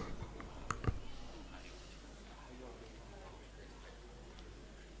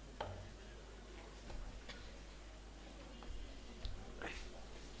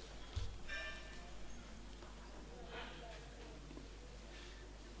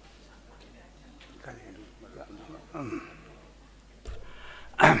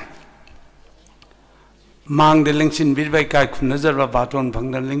 Mang the Lingsin Birbai Kai Kunazarva Baton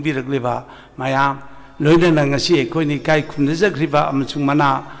Pangdan Lingbiriba, Mayam, Loina Nangasi, Koini Kai Kunazakriba,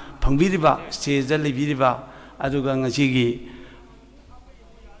 Amachumana, Pangviriba, Stays the Libiriba, Adugangashigi,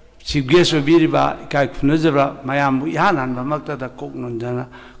 Sibgeso Biriba, Kai Kunazara, Mayam Yanan, Mamakta, the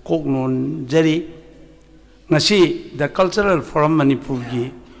Koknon Jerry, Nasi, the Cultural Forum Manipurgi,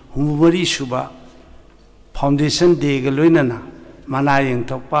 Humuri Shuba, Foundation de Galoinana, Manayang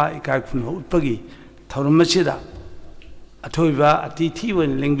Topa, Kai Kunhutpagi. Thauramachida Athoiba Atithi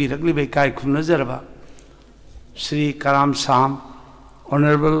when Lingbi Raglibe Kai Kunazaraba Sri Karam Sam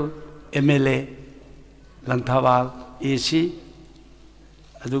Honorable MLA Langthawal AC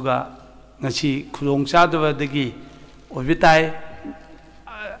Aduga Nasi Kudong Sadava Degi Ovitai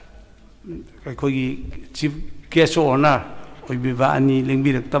Kogi Chief Guest Honor Obiba Ani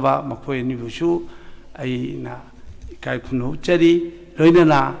Lingbi Raktaba Makoi Nibushu Aina Kai Kunu Chari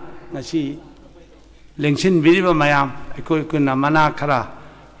Loinana Nasi Lengsin Biriba Mayam, Ekuna Manakara,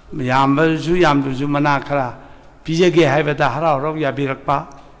 Yambazu Yambuzu Manakara, पीजगे हाइबदा हराव हराव याबिरकपा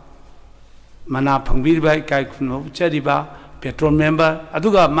मना फंगबीरबा इकाई खुनो चरिबा petrol member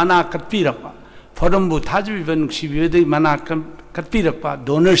अदुगा मना कटपीरकपा फोरमबु थाजबिबा नुक्सिबिबदै मना कटपीरकपा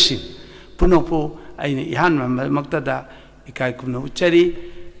डोनरसिंग पुनोपु आइने इहान मक्तदा इकाई खुनो चरि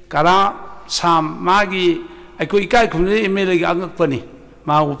करा साम मागी अको इकाई खुनो एमएलए गी अंगकपनि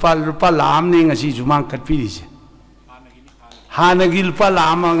मा रुपा लामने ngasi जुमांग कटपीरिसे हानगी रुपा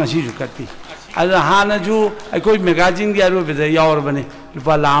लाम ngasi जु कटपी अद हानजु अको मैगजीन गी अरुबदे यावरबने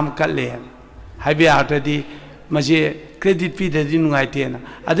रुपा लाम कटले हाइबे आटदी मजे क्रेडिट पीददी नुगाइतेना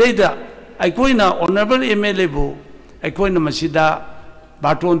अदैदा अकोइना ऑनरेबल एमएलए बु अकोइना मसिदा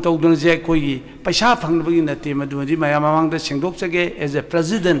बाटोन तौदनजे कोई पैसा फंगबगी नते मदुमदी माया मांगदा सेंगदोकसगे as a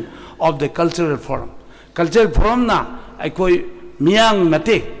president of the cultural forum ना अकोइ मियांग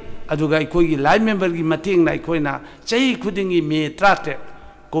मते अदुगा अकोइ लाइन मेंबर की मतेंग ना अकोइना चही खुदिंगी मे 13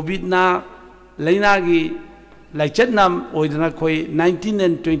 कोविड ना लेना की लाइचत नाम ओइदना कोई 19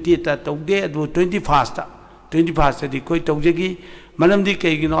 and 28 ता तौदे अदु 21 दी कोई तौजेगी मनमदी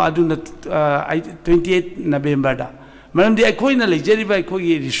कईगिनो अदुना 28 नवंबर दा मनमदी अकोइना लेजरिबा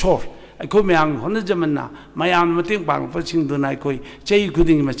अकोइ रिसोर्स अकोइ मयांग होनजमना मयाम मतेंग पांगपसिंगदुना अकोइ चही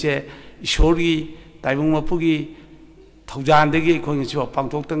खुदिंगी मचे ईश्वरगी ताइबुंग मपुगी थौजानदगी अकोइ ngasi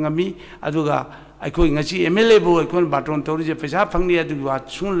पांगथोक्तंगमी अदुगा अकोइ ngasi एमएलए बु अकोइ बाटोन तौरिजे पैसा फंगनी अदुगी वा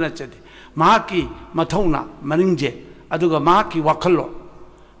सुनना चदे माकी मथौना मनिंजे अदुगा माकी वाखलो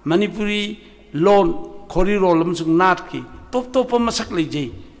मणिपुरी लोन खोरिरोल अमसुंग नाट की टॉप टॉप मसक लेजे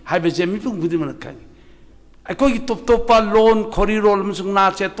हाइबेजे मिपुंग बुदिमन खानि अकोइ टॉप टॉप लोन खोरिरोल अमसुंग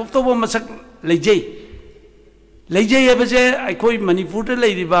नाट से टॉप टॉप मसक लेजे हेबजे अकोइ मणिपुर द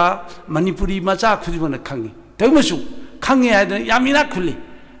लेरिबा मणिपुरी मचा खुदिमन खांगी तैमसु खांगे हाइदन यामिना खुली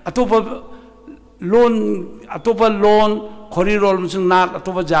अतोप लोन खोरिरोल मसुंग नाट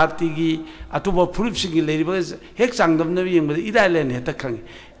अतोप जाति की अतोप फुरुप सिंगी लेरिबा हेक चांगदम न यंग इदाइलेन हेता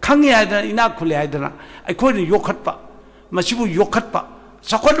खांगे हाइदन इना खुले हाइदन अकोइ योखटपा मसिबु योखटपा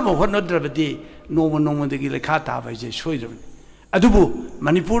सखटबो होनद्रबदि नोमदगी लेखा ताबैजे सोइदबनि अदुबु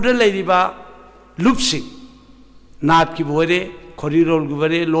मणिपुर द लेरिबा लुपसिंग नाट की बोरे खोरिरोल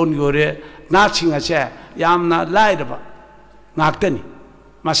गुबरे लोन गोरे नाचिंग असे यामना लाइरबा ngakhtani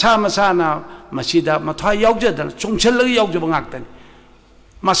masa na masida mathwa yaujadana chongchelagi yaujaba ngakhtani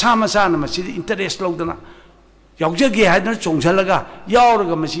masa na masida interest lawdana yaujage haidana chongchelaga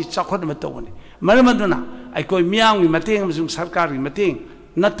yauraga masi chakhot ma tawani maramaduna aikoi miyamgi mateng amsung sarkargi mateng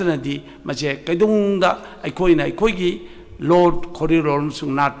natna di mache kaidungda aikoi gi lord corridor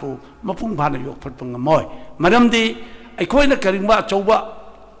amsung natpu mapung phana yokphat pangamoy maramdi aikoi na karingba chauba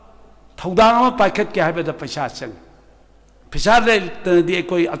thaudang ama paikhat ke haibada paisa chang पैसा दी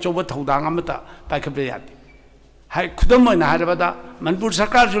कोई अचौब थौदांग पाखबे यादे high खुदम Manpur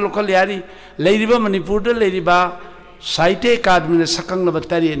सरकार जो local यारी मनपुर साहित्य अकादमी सकंगब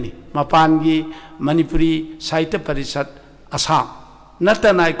तरेनी मपान की मणिपुरी साहित्य परिषद असम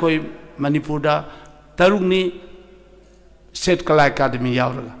नतना कोई मनपुर तरुनी स्टेट कला अकादमी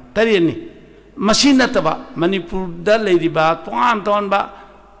यावरगा तरेनी मसी नतबा मनपुर तोान तोनबा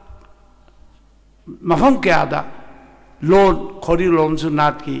मफम कयादा लोन खोरिरोल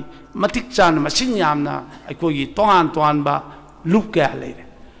नाट की मतिक चान मसिंग यामना अकोगी तोान लुप क्या लेरे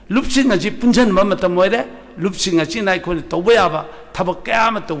लुपसिंग अजी पुंजन मतम ओइरे लुपसिंग अजी ना अखोन तौबा याबा थबक क्या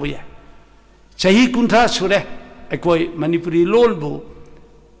म तौबा या चही 30 सुरे अकोई मणिपुरी लोन बु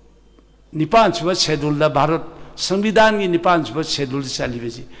 9 सुबह शेड्यूल दा भारत संविधान की 9 सुबह शेड्यूल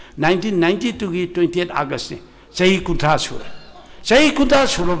चलीबेजी 1992 की 28 अगस्त ने चही 30 सुरे चही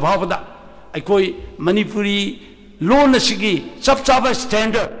 30 सुरो भावदा अकोई मणिपुरी लोन असिगी चप चाबा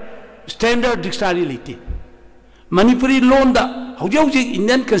स्टैंडर्ड डिक्शनरी लेते मणिपुरी लोन दा हौजी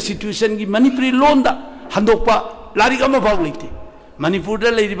इंडियन कॉन्स्टिट्यूशन की मणिपुरी लोन दा हंदोकपा लारिक अमा भाव लेते मणिपुर दा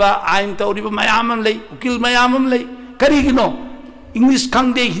लेरिबा आइन तौरिबा मयाम लई उकिल मयाम लई करिगिनो इंग्लिश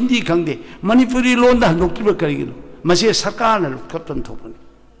खंगदे हिंदी खंगदे मणिपुरी लोन दा हंदोकिबा करिगिनो मसे सरकार न लुकपन थोपनी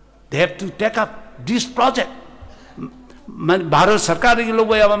they have to take up this project Bharat सरकार की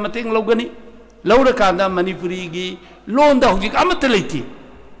लोग याबा मतेंग लोगनी लौर कांदा मणिपुरी की लोन दा हुजिक अमत लेती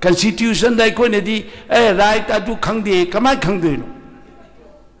कॉन्स्टिट्यूशन दा कोई नदी ए राइट अदु खंगदे कमाय खंगदोइनो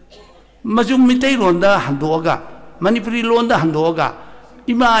मजु मितै लोन दा हंदोगा मणिपुरी लोन दा हंदोगा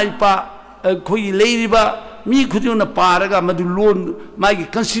इमा इपा कोई लेरिबा मी खुदिउना पारगा मदु लोन मागी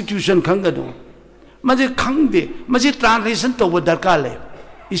कॉन्स्टिट्यूशन खंगदो मजे खंगदे मजे ट्रांसलेशन तो दरकार ले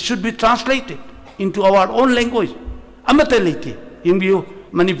it should be translated into our own language अमत लेती इंबियो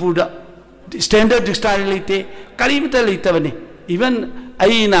मणिपुर दा स्टैंडर्ड डिक्शनरी लेते करीमत लेते बने इवन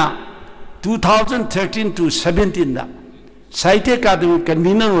अना 2013 to 17 साहित्य अकादमी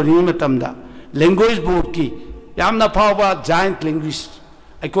कन्वीनर होने लैंग्वेज बोर्ड की यामना फावा जायंट लैंग्वेज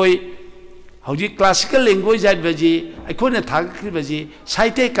अखोई हौजी क्लासिकल लैंग्वेज है बजी अखोने थागखि बजी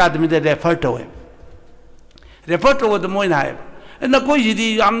साहित्य अकादमी दे रेफर तोए द मोइन हाय न कोई जिदी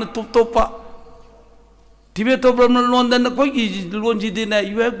यामना टोपा Tibet of London, the Kogi, Longi,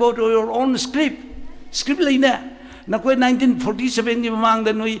 you have got your own script like that. Now, 1947, among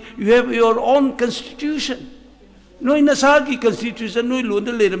the you have your own constitution. No in Asagi constitution, no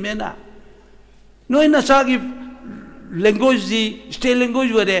Lunda Lermena. No in Asagi language, the state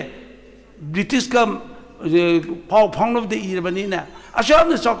language were there. British come, the pound of the Irbanina. Asham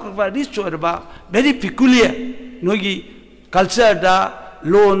the soccer by this about very peculiar. Nogi culture da.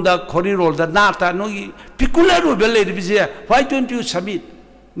 Loan the corridor, the nata, no, peculiar why don't you submit?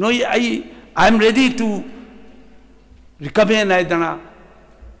 No, I am ready to recommend Idana,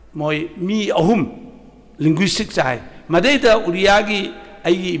 me ahum, linguistics. I Madeta Uriagi,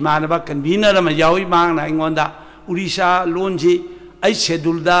 I Manaba convener, Mayawi man, I wonder, Urisha, Lonji, I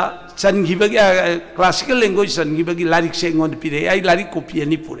scheduled the San Gibagi, classical language, San Gibagi, Larik saying on the Pire, I Larik copy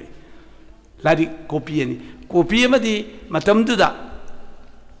any pure. Larik copy any. Copy Madi, Matamduda.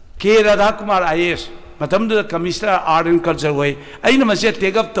 K. Radha Kumar IAS, Matamdu Commissioner Art and Culture way. I know myself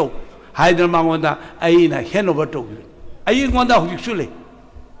take up to Hyderabad, I in a Hanover to. I want actually.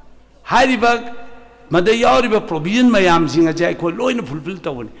 Heidelberg, Madayariba provision Mayam sing a jack or low in a fulfilled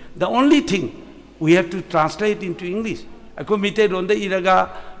town. The only thing we have to translate into English. I committed on the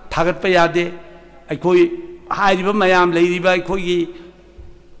Iraga, Tagat Payade, I call Heidelberg Mayam, Lady by Kogi,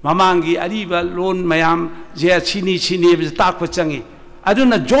 Mamangi, Ariba, Lone Mayam, Jia Chini, was Takpachangi. I don't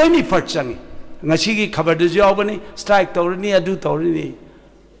know join me for Changi. Nashigi covered the job, strike Torni, Adu Torni.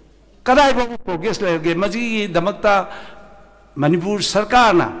 Kadai progress like Maji, Damakta, Manipur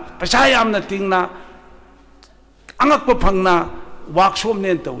Sarkana, Pashayam the Tingna, Angakopangna, workshop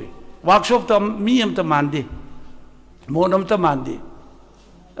Nentawi, workshop the Miam Tamandi, Monam Tamandi.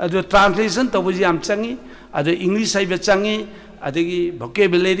 The translation to Wiziam Changi, at the English Cyber at the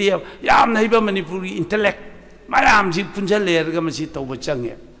vocabulary of Yam Neighbor Manipuri intellect. Mayam ji punjal layer ka masi tawba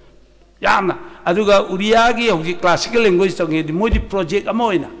change yamna aduga uriagi hoji classical language tange di modi project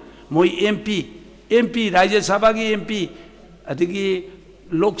amoina moi MP Rajya Sabha gi MP adigi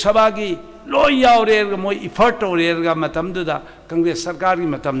Lok Sabha gi loi yaure moi effort ore ga matamdu da Congress sarkar gi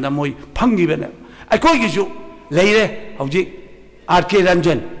matam da moi phangi bena akoi gi ju leire hoji RK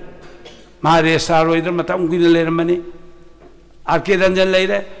Ranjan mare saroider matam gi leire mani RK Ranjan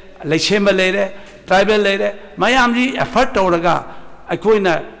leire Lechemba leire tribal leire mayamji effort oraga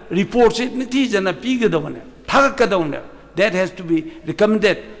akoina reports it nitijana pigadone thakadone that has to be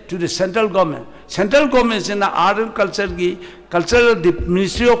recommended to the central government. Central government in the art and culture gi cultural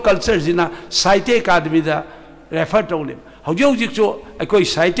Ministry of Culture in a Sahiत्य Academy da refer to him hoji so akoi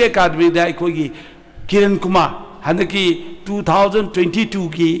Sahiत्य Academy da akoi Kiran Kumar handaki 2022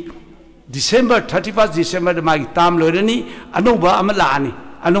 ki December 31st December da magi tam loirani anuba amalani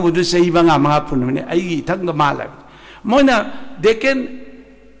anu do sei banga mga punne ai thang ga mala moina they can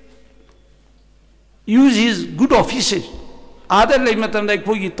use his good offices other like matam dai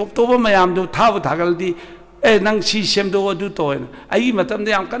koi top top mayam do thaw thagal di e nang si sem do du to ai matam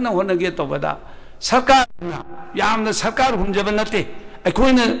de am kan hona ge to bada sarkar yam na sarkar hunjaba nate ai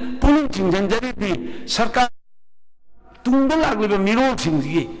koi na pung jingjan jari di sarkar tungba lagli miro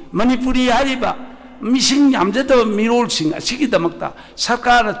singgi manipuri hariba Missing Yamjata Mirol Sing, a Siki Damakta,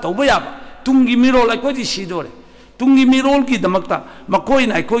 Sakara Tobayaba, Tungi Mirol, like what is Sidore, Tungi Mirolki Damakta,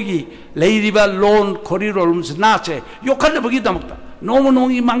 Makoin, Ikogi, Layriba, Lone, Corridorums, Nache, Yokana Damakta, no one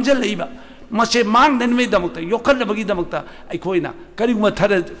only Manja Leba, Mache Man then made Damakta, Yokana Damakta, Ikoina, Karima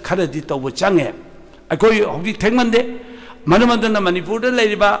Karadito with Change. I call you Hogi Tengmande, Manamadana Manipur,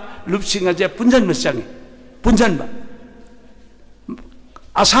 Layriba, Lupsing as a Punjan Masangi, Punjanba.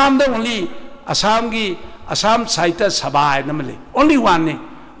 Assam the only Assam Saita Sabha namely. Only one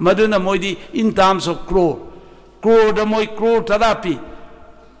Maduna Moidi in terms of crore the moi crore therapy.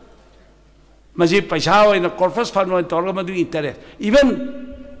 Maji Pashaw in the corpus fund and Torgamadu interest.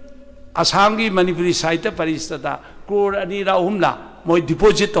 Even Assamgi Manipuri Saita Paristata, crore Anira Umla, moi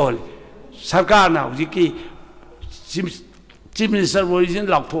depository. Sarkana, Ziki Chief Minister origin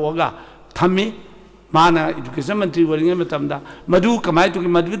Laktoga, Tami, Mana, Education Ministry, Matamda, Madu Kamai to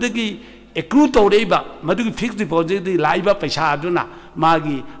Madvidaki. A crew to Reba, Madu fixed deposit the Laiba Pashaduna,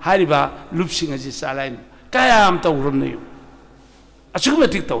 Magi, Hariba, Lupsing as his align. Kayam to Rumney. A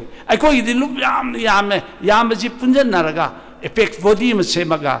sumatic toe. I call it the Lup Yamaji Punjan Naraga, a peck body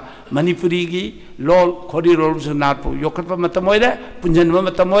Semaga, Manipurigi, Lol, Corridors and Napo, Yokapa Matamoide, Punjan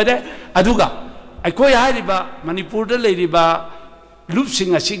Matamoide, Aduga. I call Hariba, Manipur the Ladyba,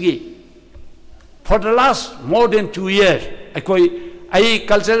 Lupsing a Sigi. for the last more than 2 years, I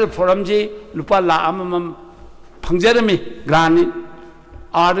cultural forum ji lupa la amam phangjarami grant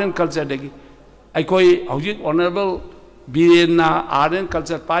art and culture degi. I hojik honorable Birena art and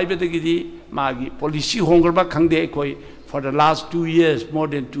culture pai bedegi magi policy hongerba khangde for the last 2 years, more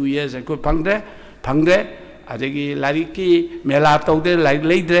than 2 years, phangde adegi lariki mela taude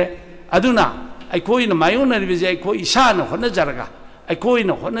leidre aduna na mayona ribije isana hona jaraga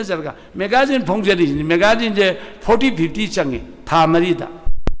na hona jaraga magazine phongjari magazine je 40-50 changi tha marida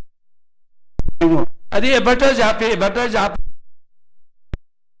adi advertise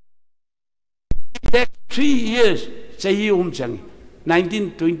 3 years chahi changi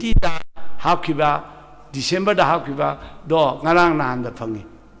 1920 da hakiba December da hakiba do ngarang nan da phangi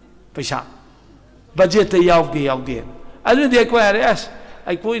paisa budget yaude adu de as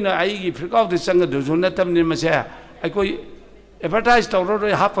na ai freak out the sanga do zona tam ne masa advertise tawro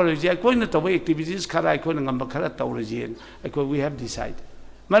hapar je na taw activities khara na ngamba khara tawro je we have decided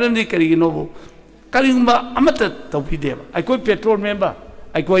maram di kari no bo kari ngba amata tawpi de petrol member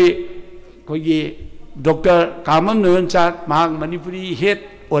Dr. Kamam Nuanchak Mahang Manipuri head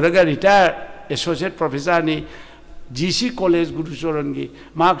oraga retired associate professor ni GC College Guru Sorangi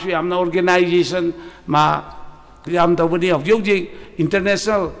Mark amna organization ma yam tawbani of yogi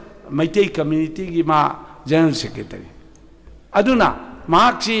international Maitei community gi ma general secretary aduna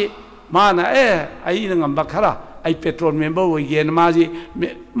Mark si mana ai ngamba khara ai petrol member we gen ma ji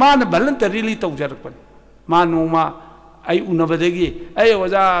mana voluntarily tawjarakpan manuma ai unabadegi ai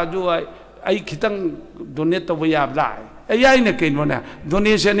waja du ai kitang donate to we abla ai na kain na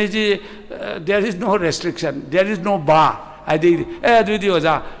donation is there is no restriction, there is no bar. I did do the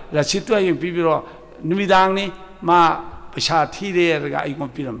waja rasitu ai pibiro numidang ni ma pasha thi re ai ko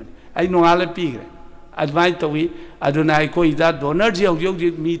pyramid ai no ala pigre advance to we aduna ai ko ida donor ji yog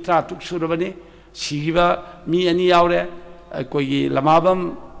mi tra tuk surabani sigiba mi ani yaure ko gi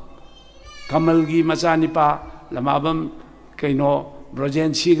lamabam kamal gi masanipa lamabam kaino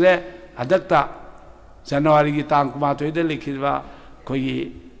brojen sigre adakta January ki tang kuma to ide likhirwa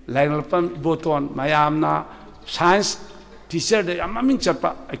koi lainalpam boton mayamna science teacher de amaming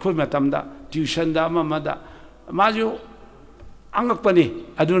chapa aikoi matamda tuition da amamada maju angakpani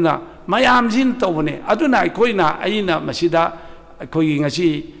aduna mayam jin tawne aduna aikoi na aina masida aikoi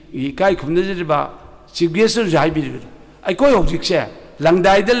ngasi kai khumna jiba siggesu jai bi aikoi hojikse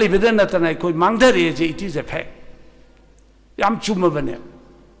langdai de libeda natana aikoi mangdare je it is a fact yam chuma bane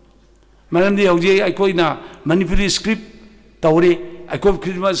Madam the Oji, na Manipuri script, Tauri,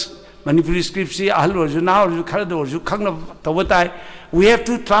 Christmas, Manipuri script, see, Alor, now, you Karado, you Kang Tawatai. We have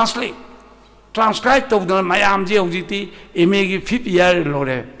to transcribe to the Mayam Jogiti, Emegi 5th year,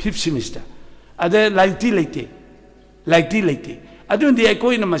 Lore, 5th semester. Other like tea. I don't the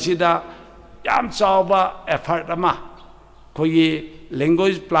Ecoina Masida, Yam Sauba, Efartama, Koye,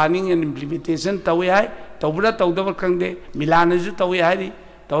 language planning and implementation, Tawai, Tawra Tawdava Kangde, Milan is Tawai.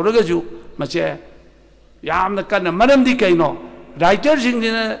 Tauragaju, Mache Yam the Kana, Madam di Kaino, writers in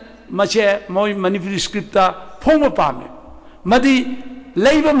the Mache, Moi Manipuri scripta, Poma Pame, Madi,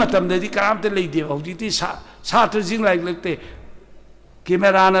 Labor Matam, the Karam the lady of the Saturday like the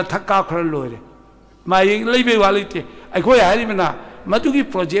Kimerana Taka Lore. My labor quality, I go Harimana, Matuki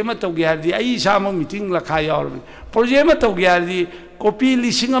Projema Togiardi, Aishamo meeting Lakaya, Projema Togiardi, Kopi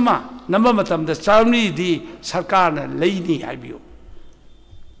Lishingama, number Matam, the Sarni di Sarkana, Lady Ibio.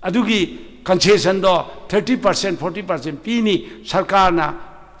 Adugi concession do 30%, 40% pini sarkarna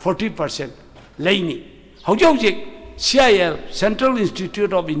 40% laini. How do you CIL Central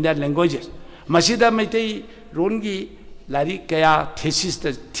Institute of Indian Languages Masida Maitei Rongi Lari Kaya thesis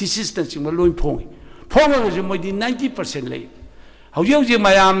the Simaloin Pong. Pong was more than 90% late. How do you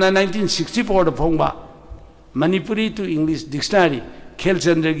Mayamna 1964 the Pongba Manipuri to English dictionary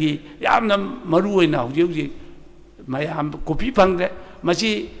Kelsandagi Yamna Maruina Yuji Mayam Kopi Pangre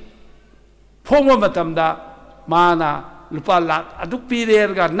Machi Pomo Matamda Mana Lupala Aduk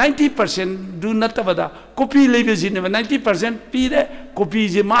Pirega 90% do not have a copy labels in 90% Pire copy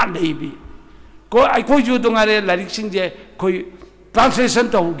Jeman baby. I call you Dongare Larixing Koi translation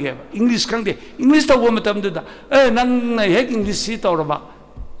to give English Kangi English to Womatam do that. Nang heck English seat or about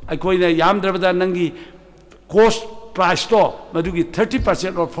I call it Yam Dravada Nangi cost price store, Madugi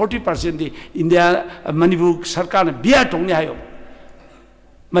 30% or 40% the India Manipur Sarkana Bia Tongyayo.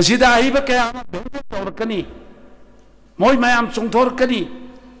 Masida Iba Kayama Torkani Moy Mayam Songtorkani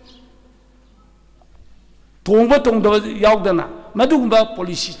Tonga Tonga Yaudana Madumba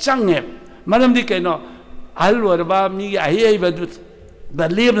policy Changem Madam Dicano Alwarba mi Aheba the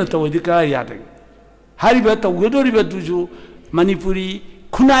Lebna Tawidika Yading Haribata Wudoriba Duju Manipuri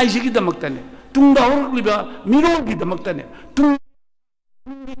Kunai Ziki the Maktane ꯇꯨꯡꯗ ꯍꯧꯔꯛꯂꯤꯕ ꯃꯤꯔꯣꯜꯒꯤꯗꯃꯛꯇꯅꯦ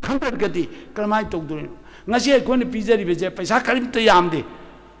ꯇꯨꯡꯒꯤ ꯈꯪꯗ꯭ꯔꯒꯗꯤ ꯀꯔꯝꯍꯥꯏꯅ ꯇꯧꯗꯣꯏꯅꯣ ꯉꯁꯤ ꯑꯩꯈꯣꯏꯅ ꯄꯤꯖꯔꯤꯕꯁꯦ ꯄꯩꯁꯥ ꯀꯔꯤꯝꯇ ꯌꯥꯝꯗꯦ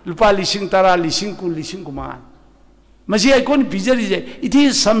ꯂꯨꯄꯥ 10,000 10,000 10,000 ꯃꯁꯤ ꯑꯩꯈꯣꯏꯅ ꯄꯤꯖꯔꯤꯁꯦ it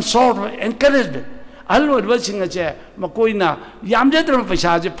is some sort of encouragement ahal oiribasing ache makoina yamjadra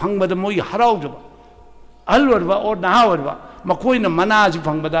paisa je phangbada moi haraujaba ahal oiriba or naha oiriba makoina mana je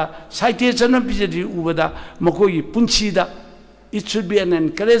phangbada citation pijadi ubada makoi punchida it should be an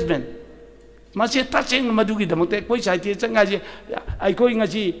encouragement mase touching madugi damakte koi citation ga je aikoi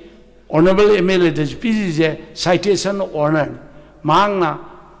ngasi honorable MLA de piji je citation honor mangna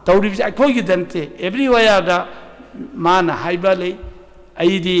tauri aikoi gi dante everywhere da mana haibale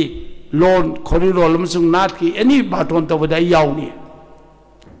aidi loan corridor lamsung nat ki any baton to wada yauni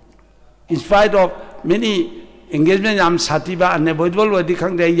in spite of many engagement am satiba unavoidable wadi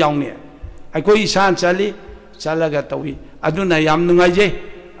khang de yauni ai koi isan chali chalaga tawi aduna yam nungai je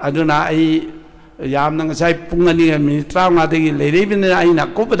aduna ai yam nang sai pungani minute 3 de gi lerebin ai na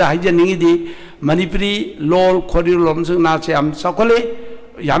ko bada haje ningi di manipuri loan corridor lamsung na se am sakole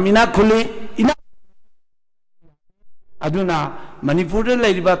yamina khuli ina aduna Manipur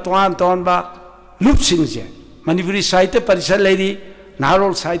leriba toan ba loop singse Manipuri Sahitya Parishad leri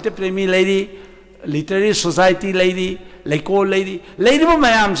Nehru Sahitya Premi leri literary society leri Leko leri leriba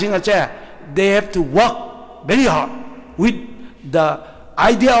mayam sing acha they have to work very hard with the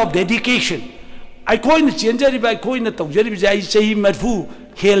idea of dedication I coin change riba I coin tawjari bi ai sei marfu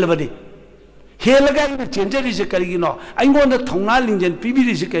helbani helaga ina change ri se karigino I ngonda thongna lingjen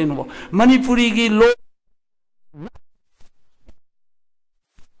pibiri se kaino Manipuri gi lo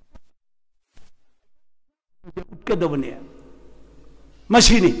Kadabane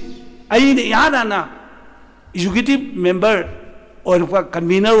Machine. I Yana executive member or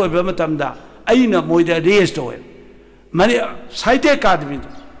convener of Bamatamda. I know Moida raised to it. Many Site Academy.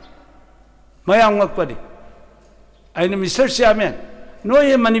 My young work I know Mr. Chairman. No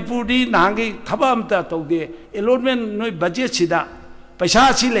Manipuri Nangi Tabamta Toge, Elodman no budget Sida,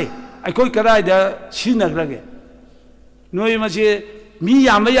 Pasha Chile, I could carry the Sinagrage. No Machi. Mi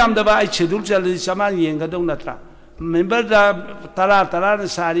yamayam daba ai schedule chali saman yenga donatra member da tara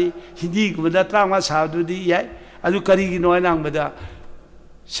sari hindi gumda trama sadu di yai adu kari gi noi nang bada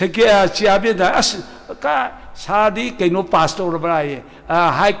seke chiabe da as ka sadi kaino pastor braye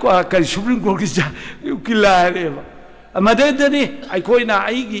high court ka supreme court ki ukila re amade dani ai koina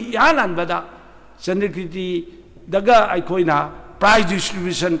ai gi yanan bada sandikriti daga ai koina prize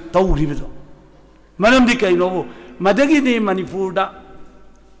distribution tawribido manam di kaino madagi ni Manipur da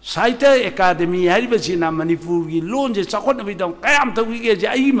Sahitya Academy haribasina Manipur gi loan je chakot na bidong kayam tawi ge je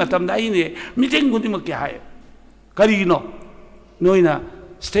ai matam da ai ne meeting gudi mak ke hai kari no noina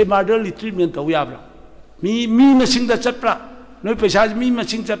state murder treatment tawi abra mi na sing da chapra noi paisa mi ma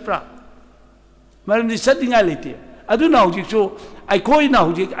sing chapra maram di satinga lete adu na hujik so ai koi na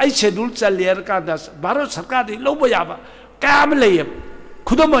hujik ai schedule chaler ka da bharat sarkar di loba yaba kam leye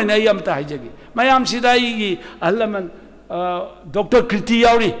khudam hoina yam ta haijagi mayam sidai gi allaman Dr. Kriti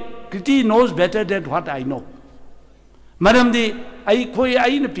Yauri. Kriti knows better than what I know. Madam di I koi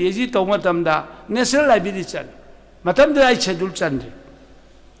I na PhD to matam da National Library chan. Matam da I schedule chan.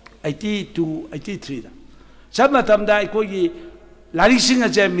 82, 83 da. Sab matam da I koi lari singa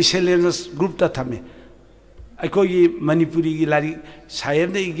che miscellaneous group ta thame. I koi Manipuri gi lari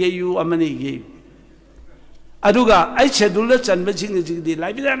sayam de ige yu amane ige yu. Aduga I schedule chan ba singa di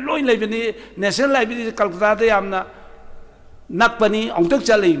library loin library National Library Calcutta da yamna Nakpani, Ongtok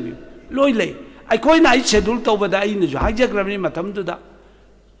Chali, Loyle. I coin I schedule over the Inu, hijack Matam to the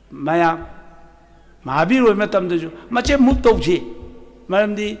Maya Mahabi Matam to you. Much a Mutoji.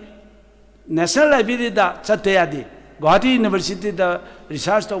 Madam the National Library da Sateadi. Guwahati University the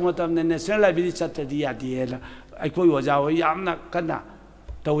research of Matam, the National Library Sateadi. I call was our Yamna Kana.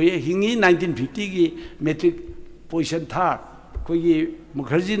 The way Hingi 1950 metric position third. Kogi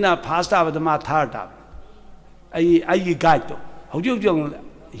Mukherjee passed out the math third. I guide to how you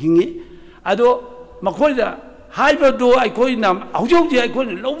hingi ado makoida haiba do I coin nam how you I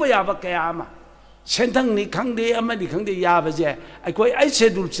couldn't lower yava kayama sentang ni kangde amadi kangde yavaje I could I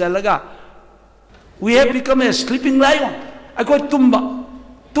said salaga we have become a sleeping lion I could tumba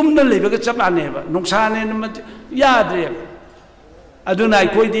live a chapaneva noxane yadre aduna I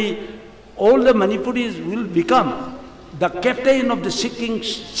could all the Manipuris will become the captain of the sinking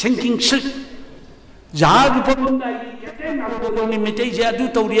ship Jahad pun ni metai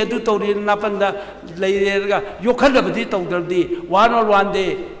adu tauri napanda layerga yokhal badi tawdardi one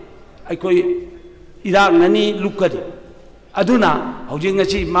day I koi Iraq nani lukari अदुना हौजिंग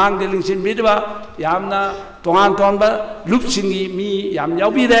ngasi mang de lingsin bidwa yamna tongan tonba lup singi mi yam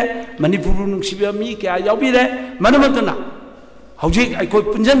yaubire manipur nungsiba mi kya yaubire manamatuna hojik aikoi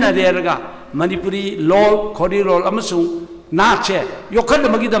punjana rega manipuri law khori rol amasung na che yokhat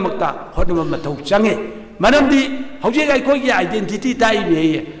magi damakta hodma mathau change manamdi hojik aikoi gi identity tai me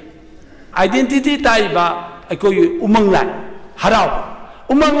identity tai ba aikoi umang lai harau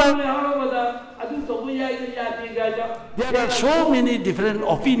umang lai harau da adu to ya ya ga there are so many different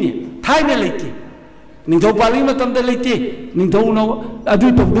opinions thai me leti ningthau pali matam da leti ningthau no adu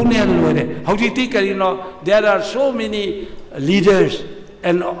to du ne lore hojik ti kari no there are so many leaders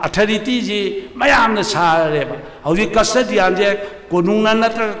and authorities mayam na sare ba hojik kasadi anje konungna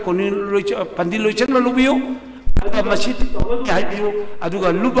natra konin pandi loichen ma lubiyo aduga masit kai biyo aduga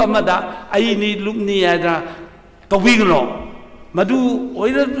luba mada ai ni lubni ada tawigno madu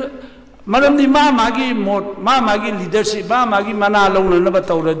oira madam ni magi mot magi leadership magi mana lona na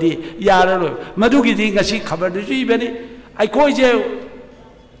batawradi yara lo madu gi di ngasi khabar du ji bani ai koi je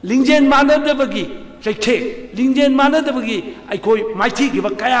lingjen mana de bagi cheche lingjen mana de bagi ai koi maithi gi ba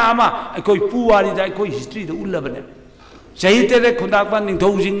kaya ama ai koi puwari da ai koi history da ullabane chahi tere khundak ban ning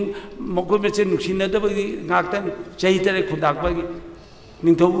thau jing mokoi me chen nuksina de bagi ngaktan chahi tere khundak ba gi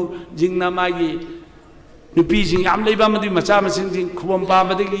ning thau jing na magi nupi jing am leiba madi macha masing jing khubam pa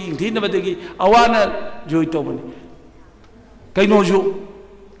madagi ingthina madagi awana joy to bani kaino ju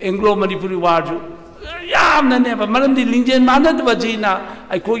anglo manipuri war ju yam na ne ba maram di lingjen mana de bajina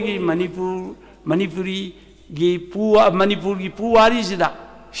ai ko gi manipuri gi puwa manipur gi puwari sida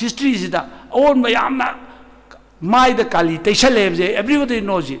history sida on ma yam na mai the kali taisha lebje everybody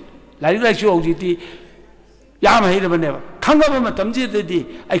knows it like you ojiti yam hai de bane ba khanga ba matam ji de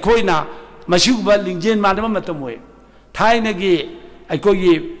ai koi na masiuba lingjen manama matamoy thaina gi aiko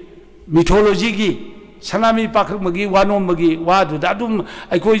gi mythology gi sanami pakhak magi wanom magi wadu da dum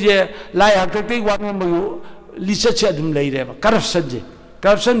aiko je lai hakte wanom magi research adum leire ba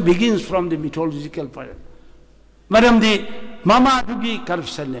corruption begins from the mythological part madam di mama du gi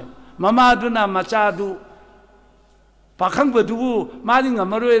corruption ne mama du na macha du pakhang ba du mari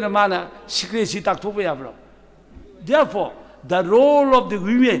ngamaroi na mana secrecy takthop ya bro therefore the role of the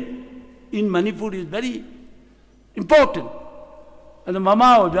women in Manipur is very important. And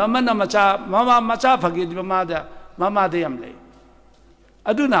mama macha phagi mama de amle.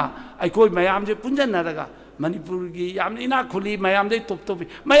 Aduna I call mayam je punjan naraga Manipur gi yam ina khuli mayam de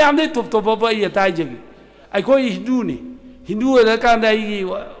top ba ye tai je. I call Hindu da kan dai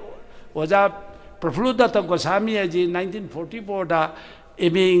was a Prafuluta Goswami ji 1944 da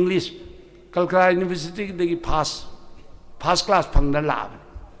MA English Calcutta University de pass class phang na la.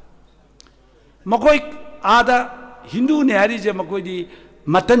 Makoi ada Hindu ne hari je makoi di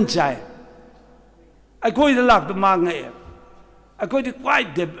matan chai. Akoi de lak de mangai. Akoi di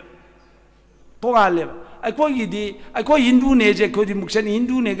quite de pongale. Akoi Hindu ne je akoi di muksan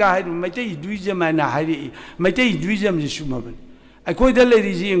Hindu ne ga hai mai te Hinduism na hai mai te Hinduism je sumaban. Akoi de le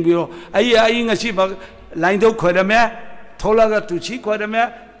ri ji ngiro ai ngasi ba line do khora me thola ga tu chi khora me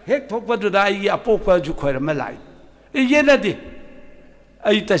hek thok pa du da ai apok pa ju khora me lai. Ye na di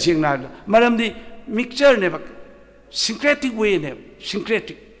ai ta sing na maram di mixture ne ba syncretic way ne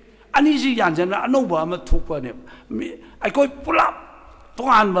syncretic ani ji yan jan na no ba ma thuk pa ne ai koi pulap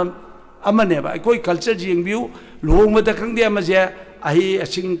toan ba ama ne ba ai koi culture jing view long ma da khang de ma je ai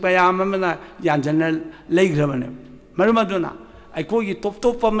asing pa ya ma na yan jan na lei gra ma ne maram du na ai koi gi top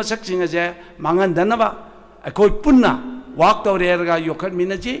pa ma sak sing je mangan dan ba ai koi punna walk to re ga yokhat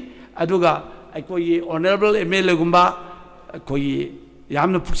mina ji aduga ai koi honorable MLA gumba koi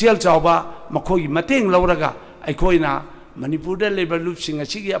yamna puksial chawba makoi mateng lauraga aikoi na Manipur da labor loop singa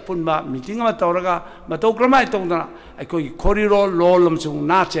sigi apunba meeting ma tawraga matau kramai tawna aikoi corridor lolom chung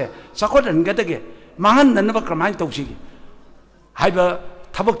na che sakot an gadage mangan nan ba kramai tawsigi haiba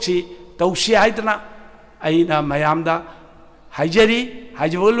thabakchi tawsi haidana aina mayamda haijari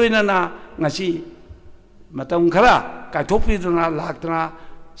haijbolloina na ngasi matam khara kaithopri duna laktana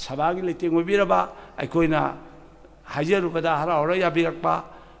sabagi leting obiraba aikoi na Hajar pada hara orang ya birakpa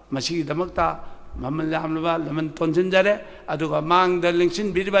masih damakta maman lamlaba laman tonsen jare aduga mang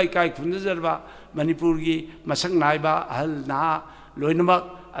dalingsin biribai kai khunjarba Manipur gi masang naiba hal na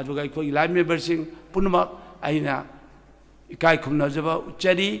loinamak aduga koi ilai member sing punmak aina kai khunjarba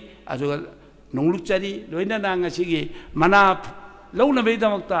uchari aduga nongluk chari loina na ngasi gi mana launa be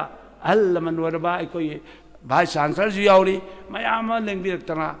damakta hal laman warba koi bhai chancellor ju yauri mayama lengbirak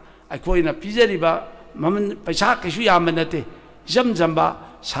aikoi na pijari ba maman paisa kasu yamanate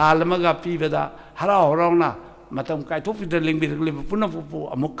jamba salamaga pibada hara horongna matam kai thopida lengbi puna pupu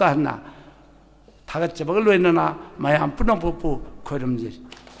amukka na थागतचबग लोइनना मयाम पुनमपुपु खोरमजे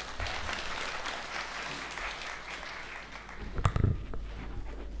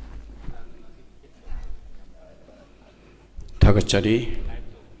थागतचरी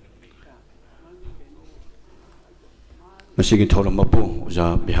मसीगी थौरम मपु ओजा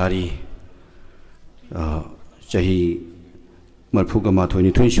बिहारी चाही मरफुगा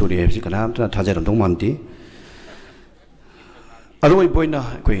माथोनी थुन सुरे है कनामतना थाजरमदों मानती अरोई बोइना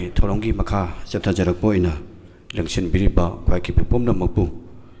कोई थौरंगी मखा चथाजरकपोइना लंगसिन बिरिबा क्वाकी पिपुमना मपु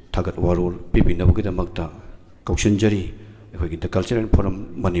थागत वारोल पिबिनबगदमक्ता कौशनजरी अखोगी the cultural forum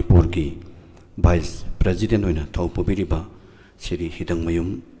Manipur की vice president होइना थौपुबिरिबा Shri हिदंगमयुम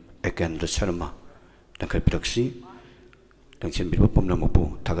Ekendra Sharma तंखैपिरक्सी लंगसिन बिरिबा पुमना मपु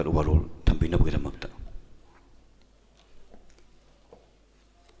थागत वारोल थंबिनबगदमक्ता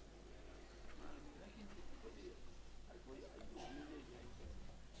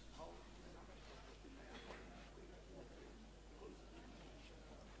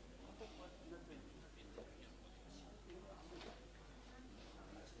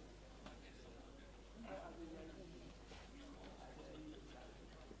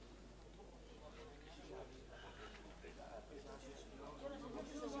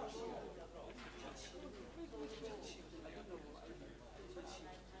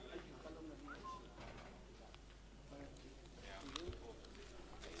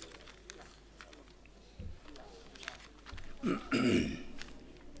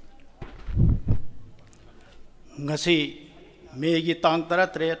ngasi megi tang tara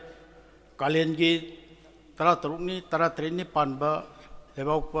tret kalen gi tara tarukni tara tretni panba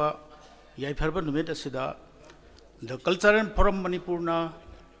lebaupa yai pharba numit asida the cultural forum manipur na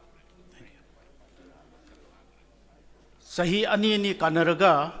sahi ani ani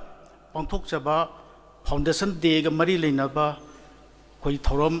kanaraga pangthok chaba foundation day ga mari leinaba koi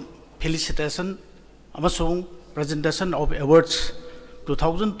thorom felicitation amasung presentation of awards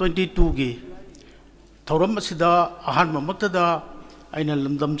 2022 gi थौरम असिदा Ahaan ममक्तदा आइना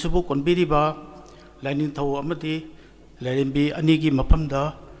लमदम सुबु कोनबिरिबा lining थौ अमति लाइरेंबी अनिगी मफमदा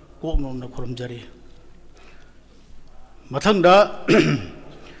कोकनोमना खुरमजरी मथंगदा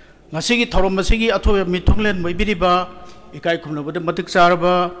ngasiगी थौरम मसिगी अथोय मिथुंगलेन मोइबिरिबा इकाई खुमनबद मतिक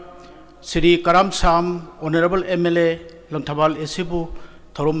चारबा श्री कराम साम honourable MLA लंथबाल एसिबु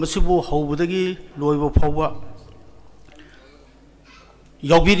थौरम मसिबु हौबदगी लोइबो फौबा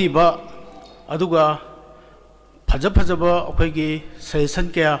यौबिरिबा अदुगा fudge फजब अखोगी suggestion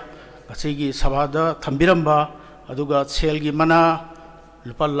क्या असीगी सभादा थंबिरंबा अदुगा सेलगी मना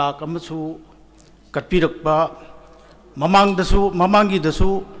लुपा लाख अमसु कटपिरकबा ममांगीदसु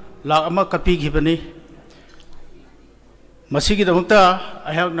लाख अमा कटपिखिबनी मसीगी दमक्ता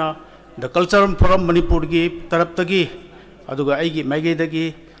अयहागना the cultural forum Manipur की तरफतगी अदुगा आइगी माइगेदगी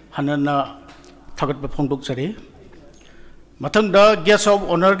हनना थगतबा फोंदोकजरी मथंगदा guest of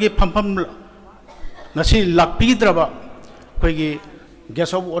honour की फमफम ngasi lakpidraba khoigi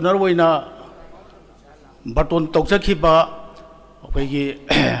guest of honor oina baton tokjakhiba khoigi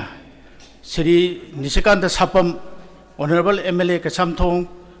Sri Nisikanta Sapam honorable MLA Kasamthong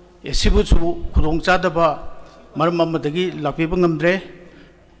esibu chu khudong chadaba maram amadagi lakpiba ngamdre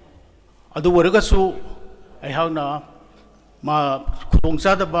adu waragasu aihawna ma khudong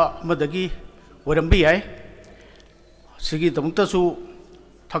chadaba amadagi warambi ai sigi tamukta su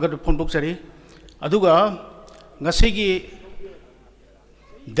thagat phondokjari अदुगा ngasiगी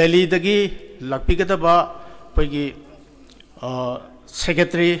Delhi दगी लाकपिगदबा कोई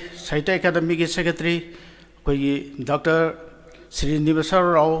secretary साहित्य अकादमी की secretary कोई doctor Srinivas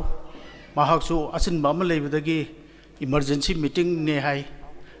Rao महाक्सु असिनबा अमा लेबदगी emergency meeting ने हाय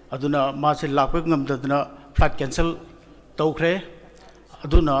अदुना मासे लाकप ngamdadna flight cancel तौख्रे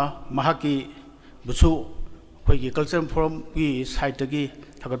अदुना महाकी बुसु कोई cultural forum की site दगी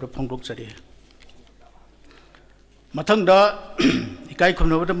थगत फोंदोकजरी मथंगदा इकाई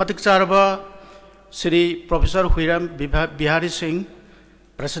खुमनबद मतिक चारबा Shri professor हुइराम Bihari Singh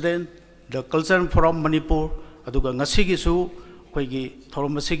president the cultural forum Manipur अदुगा ngasigisu कोई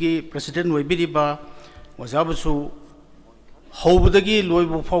थौरम मसिगी president ओइबिरिबा वजाबसु हौबदगी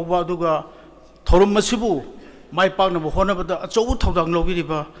लोइबु फौबा अदुगा थौरम मसिबु my पाकनबु होनबदा अचौ थौदांग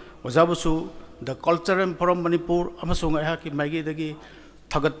लौबिरिबा वजाबसु the cultural forum Manipur अमसुंग आहाकी माइगेदगी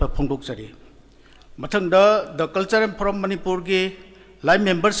थगतपा फोंदोकजरी मथंगदा the cultural forum Manipur की लाइव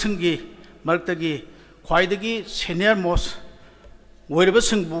मेंबर सिंगी मरक्तगी ख्वाइदगी सीनियर मोस्ट ओइरब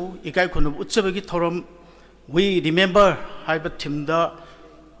सिंगबु इकाई खुनब उत्सबगी थौरम वी रिमेंबर हाइब थीमदा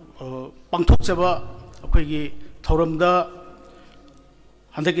पांथोकजबा अखोगी थौरमदा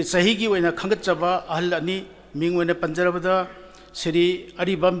हंदकी सहीगी ओइना खंगतजबा अहल अनि Ming ओइना पंजरबदा Shri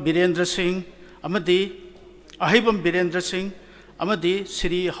Aribam Virendra Singh amadi ahibam Birendra Singh amadi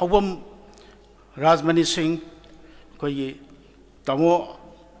Sri Hawam Rajmani Singh koi tamo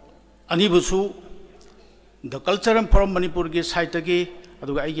anibusu the culture from Manipur gi site gi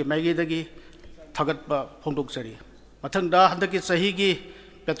aduga ai gi mai gi thagat ba phongdok chari mathang da handaki sahi gi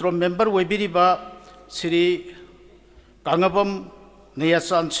petro member oibiriba Sri Kangabam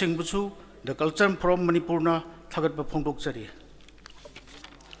Nayasan Singh busu the culture from Manipur na thagat ba phongdok chari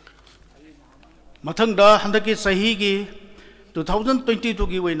mathang da handaki sahi gi 2022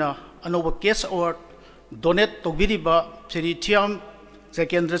 gi waina anova case award donate tobiriba Sri Thiam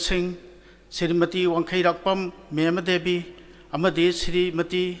Sekendra Singh Srimati Wangkhai Rakpam Mema Devi amadi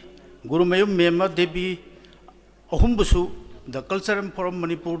Srimati Gurumayum Mema Devi ahumbusu the culture from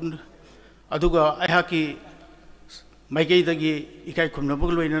Manipur aduga ayhaki maigai dagi ikai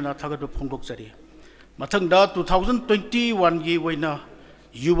khumnabug loina na thagat phongdok chari mathang da 2021 gi waina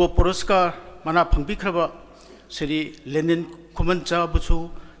yuva puraskar mana phangbi khraba Sri Lenin Kumancha busu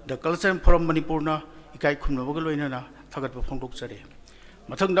the culture from Manipur na ikai khumnabug loina na thagat phongdok chari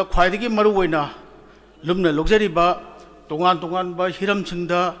mathang da khwaidagi maru waina lumna luxury ba tongan ba hiram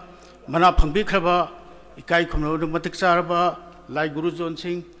singda mana phangbi khraba ikai khumnabug matik charaba lai Guru Jon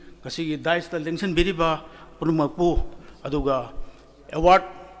Singh kasi gi dais da lengsan biriba punumapu aduga award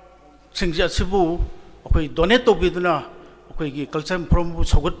singja sibu akoi donate to biduna akoi gi culture from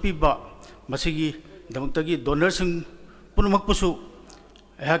sogot piba masigi damuktagi donor sing punumakpusu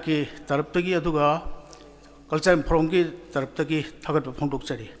ayaki taraptagi aduga culture from gi taraptagi thagat phongdok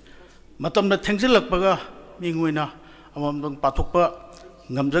chari matamna thengsilakpaga mingwina amamdong pathokpa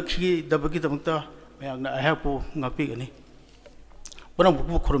ngamjakhi dabagi damakta mayangna ayapu ngakpi gani punam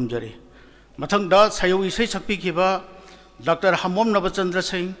bu khurum jari mathang da sayo isai sakpi kiba Dr. Hamom Nabachandra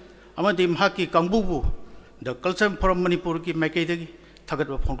Singh amadi mhaki kangbubu the culture from Manipur ki makai dagi thagat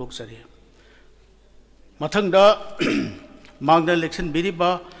ba phongdok chari mathang da mangda election biriba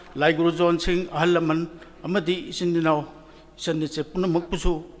lai Guru Jon Singh ahalaman amadi isindinau sanniche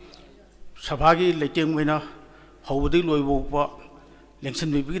punamakpusu sabhagi leiteng wena hawudi loiboba election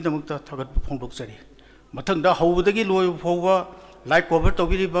bibigi damakta thagat ba phongdok chari mathang da hawudagi loiboba lai cover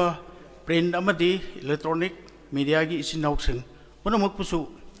tobiriba print amadi electronic media gi isinau sing punamakpusu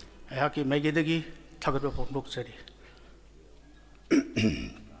ayaki maigedagi thagat ba phongdok chari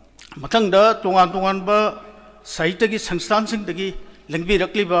mathang da tongan ba sahitya gi sangstan sing dagi lengbi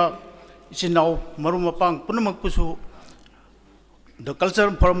rakliba isinau marumapang punamakpusu the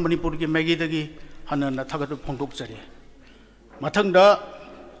culture from Manipur gi maigedagi hanana thagat ba phongdok chari mathang da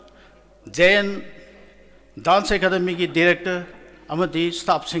Jain Dance Academy gi director amadi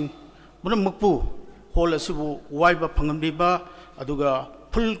staff sing punamakpu hall asibu waiba phangambiba aduga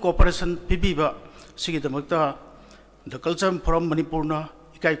full cooperation pibiba sigi damakta the culture from Manipur na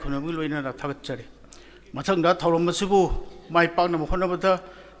ikai khunami loina na thagat chari mathang da thauram asibu mai pakna mohonabada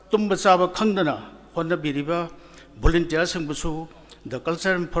tumba chaba khangdana honna biriba volunteer sing busu the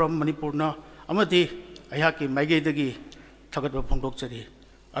culture from Manipur na amadi ayaki maigai dagi thagat ba phongdok chari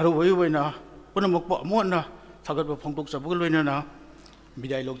aru wai waina punamakpu amona thagat ba phongdok chabu loina na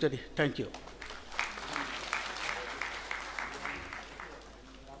bidai lok chari thank you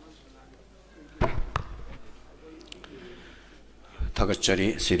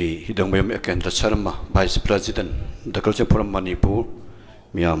Thagachari Sri Hidangbayam Ekendra Sharma Vice President the culture from Manipur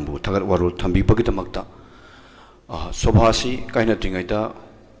Miyambu Thagat Warul Thambi Bagidamakta Sobhasi Kaina Tingaida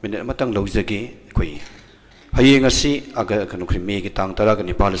Minute Matang Lojagi Koi Hayengasi Aga Kanukri Megi Tang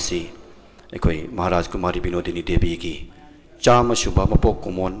Taragani policy Ekoi Maharaj Kumari Binodini Devi gi Chama Shubha Mapok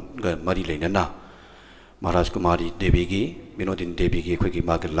Kumon Mari Lenana Maharaj Kumari Devi gi Binodini Devi gi Kwiki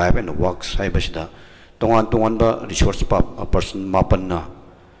Market Live and Works Saibashida Tongan ba resource person mapan na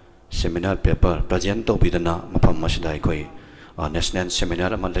seminar paper present to bidana mapam masida koi national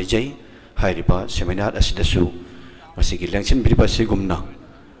seminar man lejai hairiba seminar asidasu masigi election biriba sigumna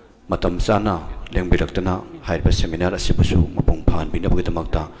matam sana lengbilaktana hairiba seminar asibusu mapong phan bina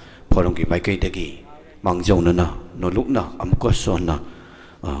bugidamakta phorongki maikai dagi mangjona no lukna amko sona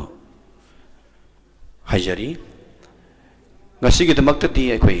haijari ngasigi damakta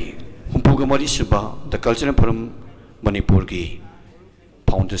ti koi Humpuga Mari Suba, the culture from Manipur gi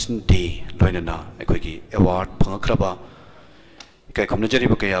Foundation Day, Loinana, Equigi, Award, Pangakraba, Kakamajari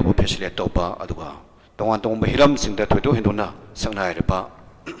Bakayabu, Pesile Topa, Aduba, Tongan Hiram Sing that we do Hinduna, Sangai Repa,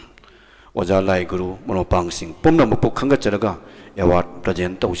 Wazalai Guru, Monopang Sing, Pumna Mupukanga Charaga, Award,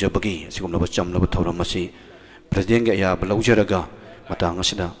 President Tojabagi, Sigumna Cham Navatomasi, President Gaya, Balojaraga,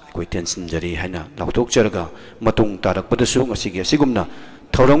 Matangasida, Quitensin Jari Hana, Lautok Charaga, Matung Tarak Padasu, Asiga, Sigumna,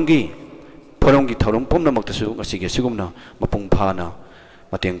 Torongi, Porongi Torom Pomna Maktasu, Asiga Sigumna, Mapung Pana,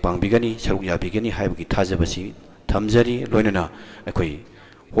 mateng pangbigani saruk yabigani haibagi thajabasi thamjari loinana akhoi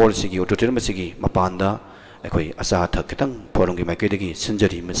hall sigi auditorium sigi mapanda akhoi asa thak kitang poronggi maikaidagi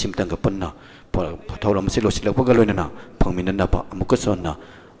sinjari masimtang ga panna thoram se losilakpaga loinana phangminana ba amukasonna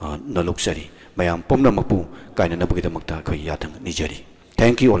naluksari mayam pomna makpu kaina nabugida makta akhoi yathang nijari.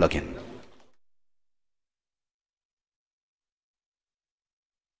 Thank you all again.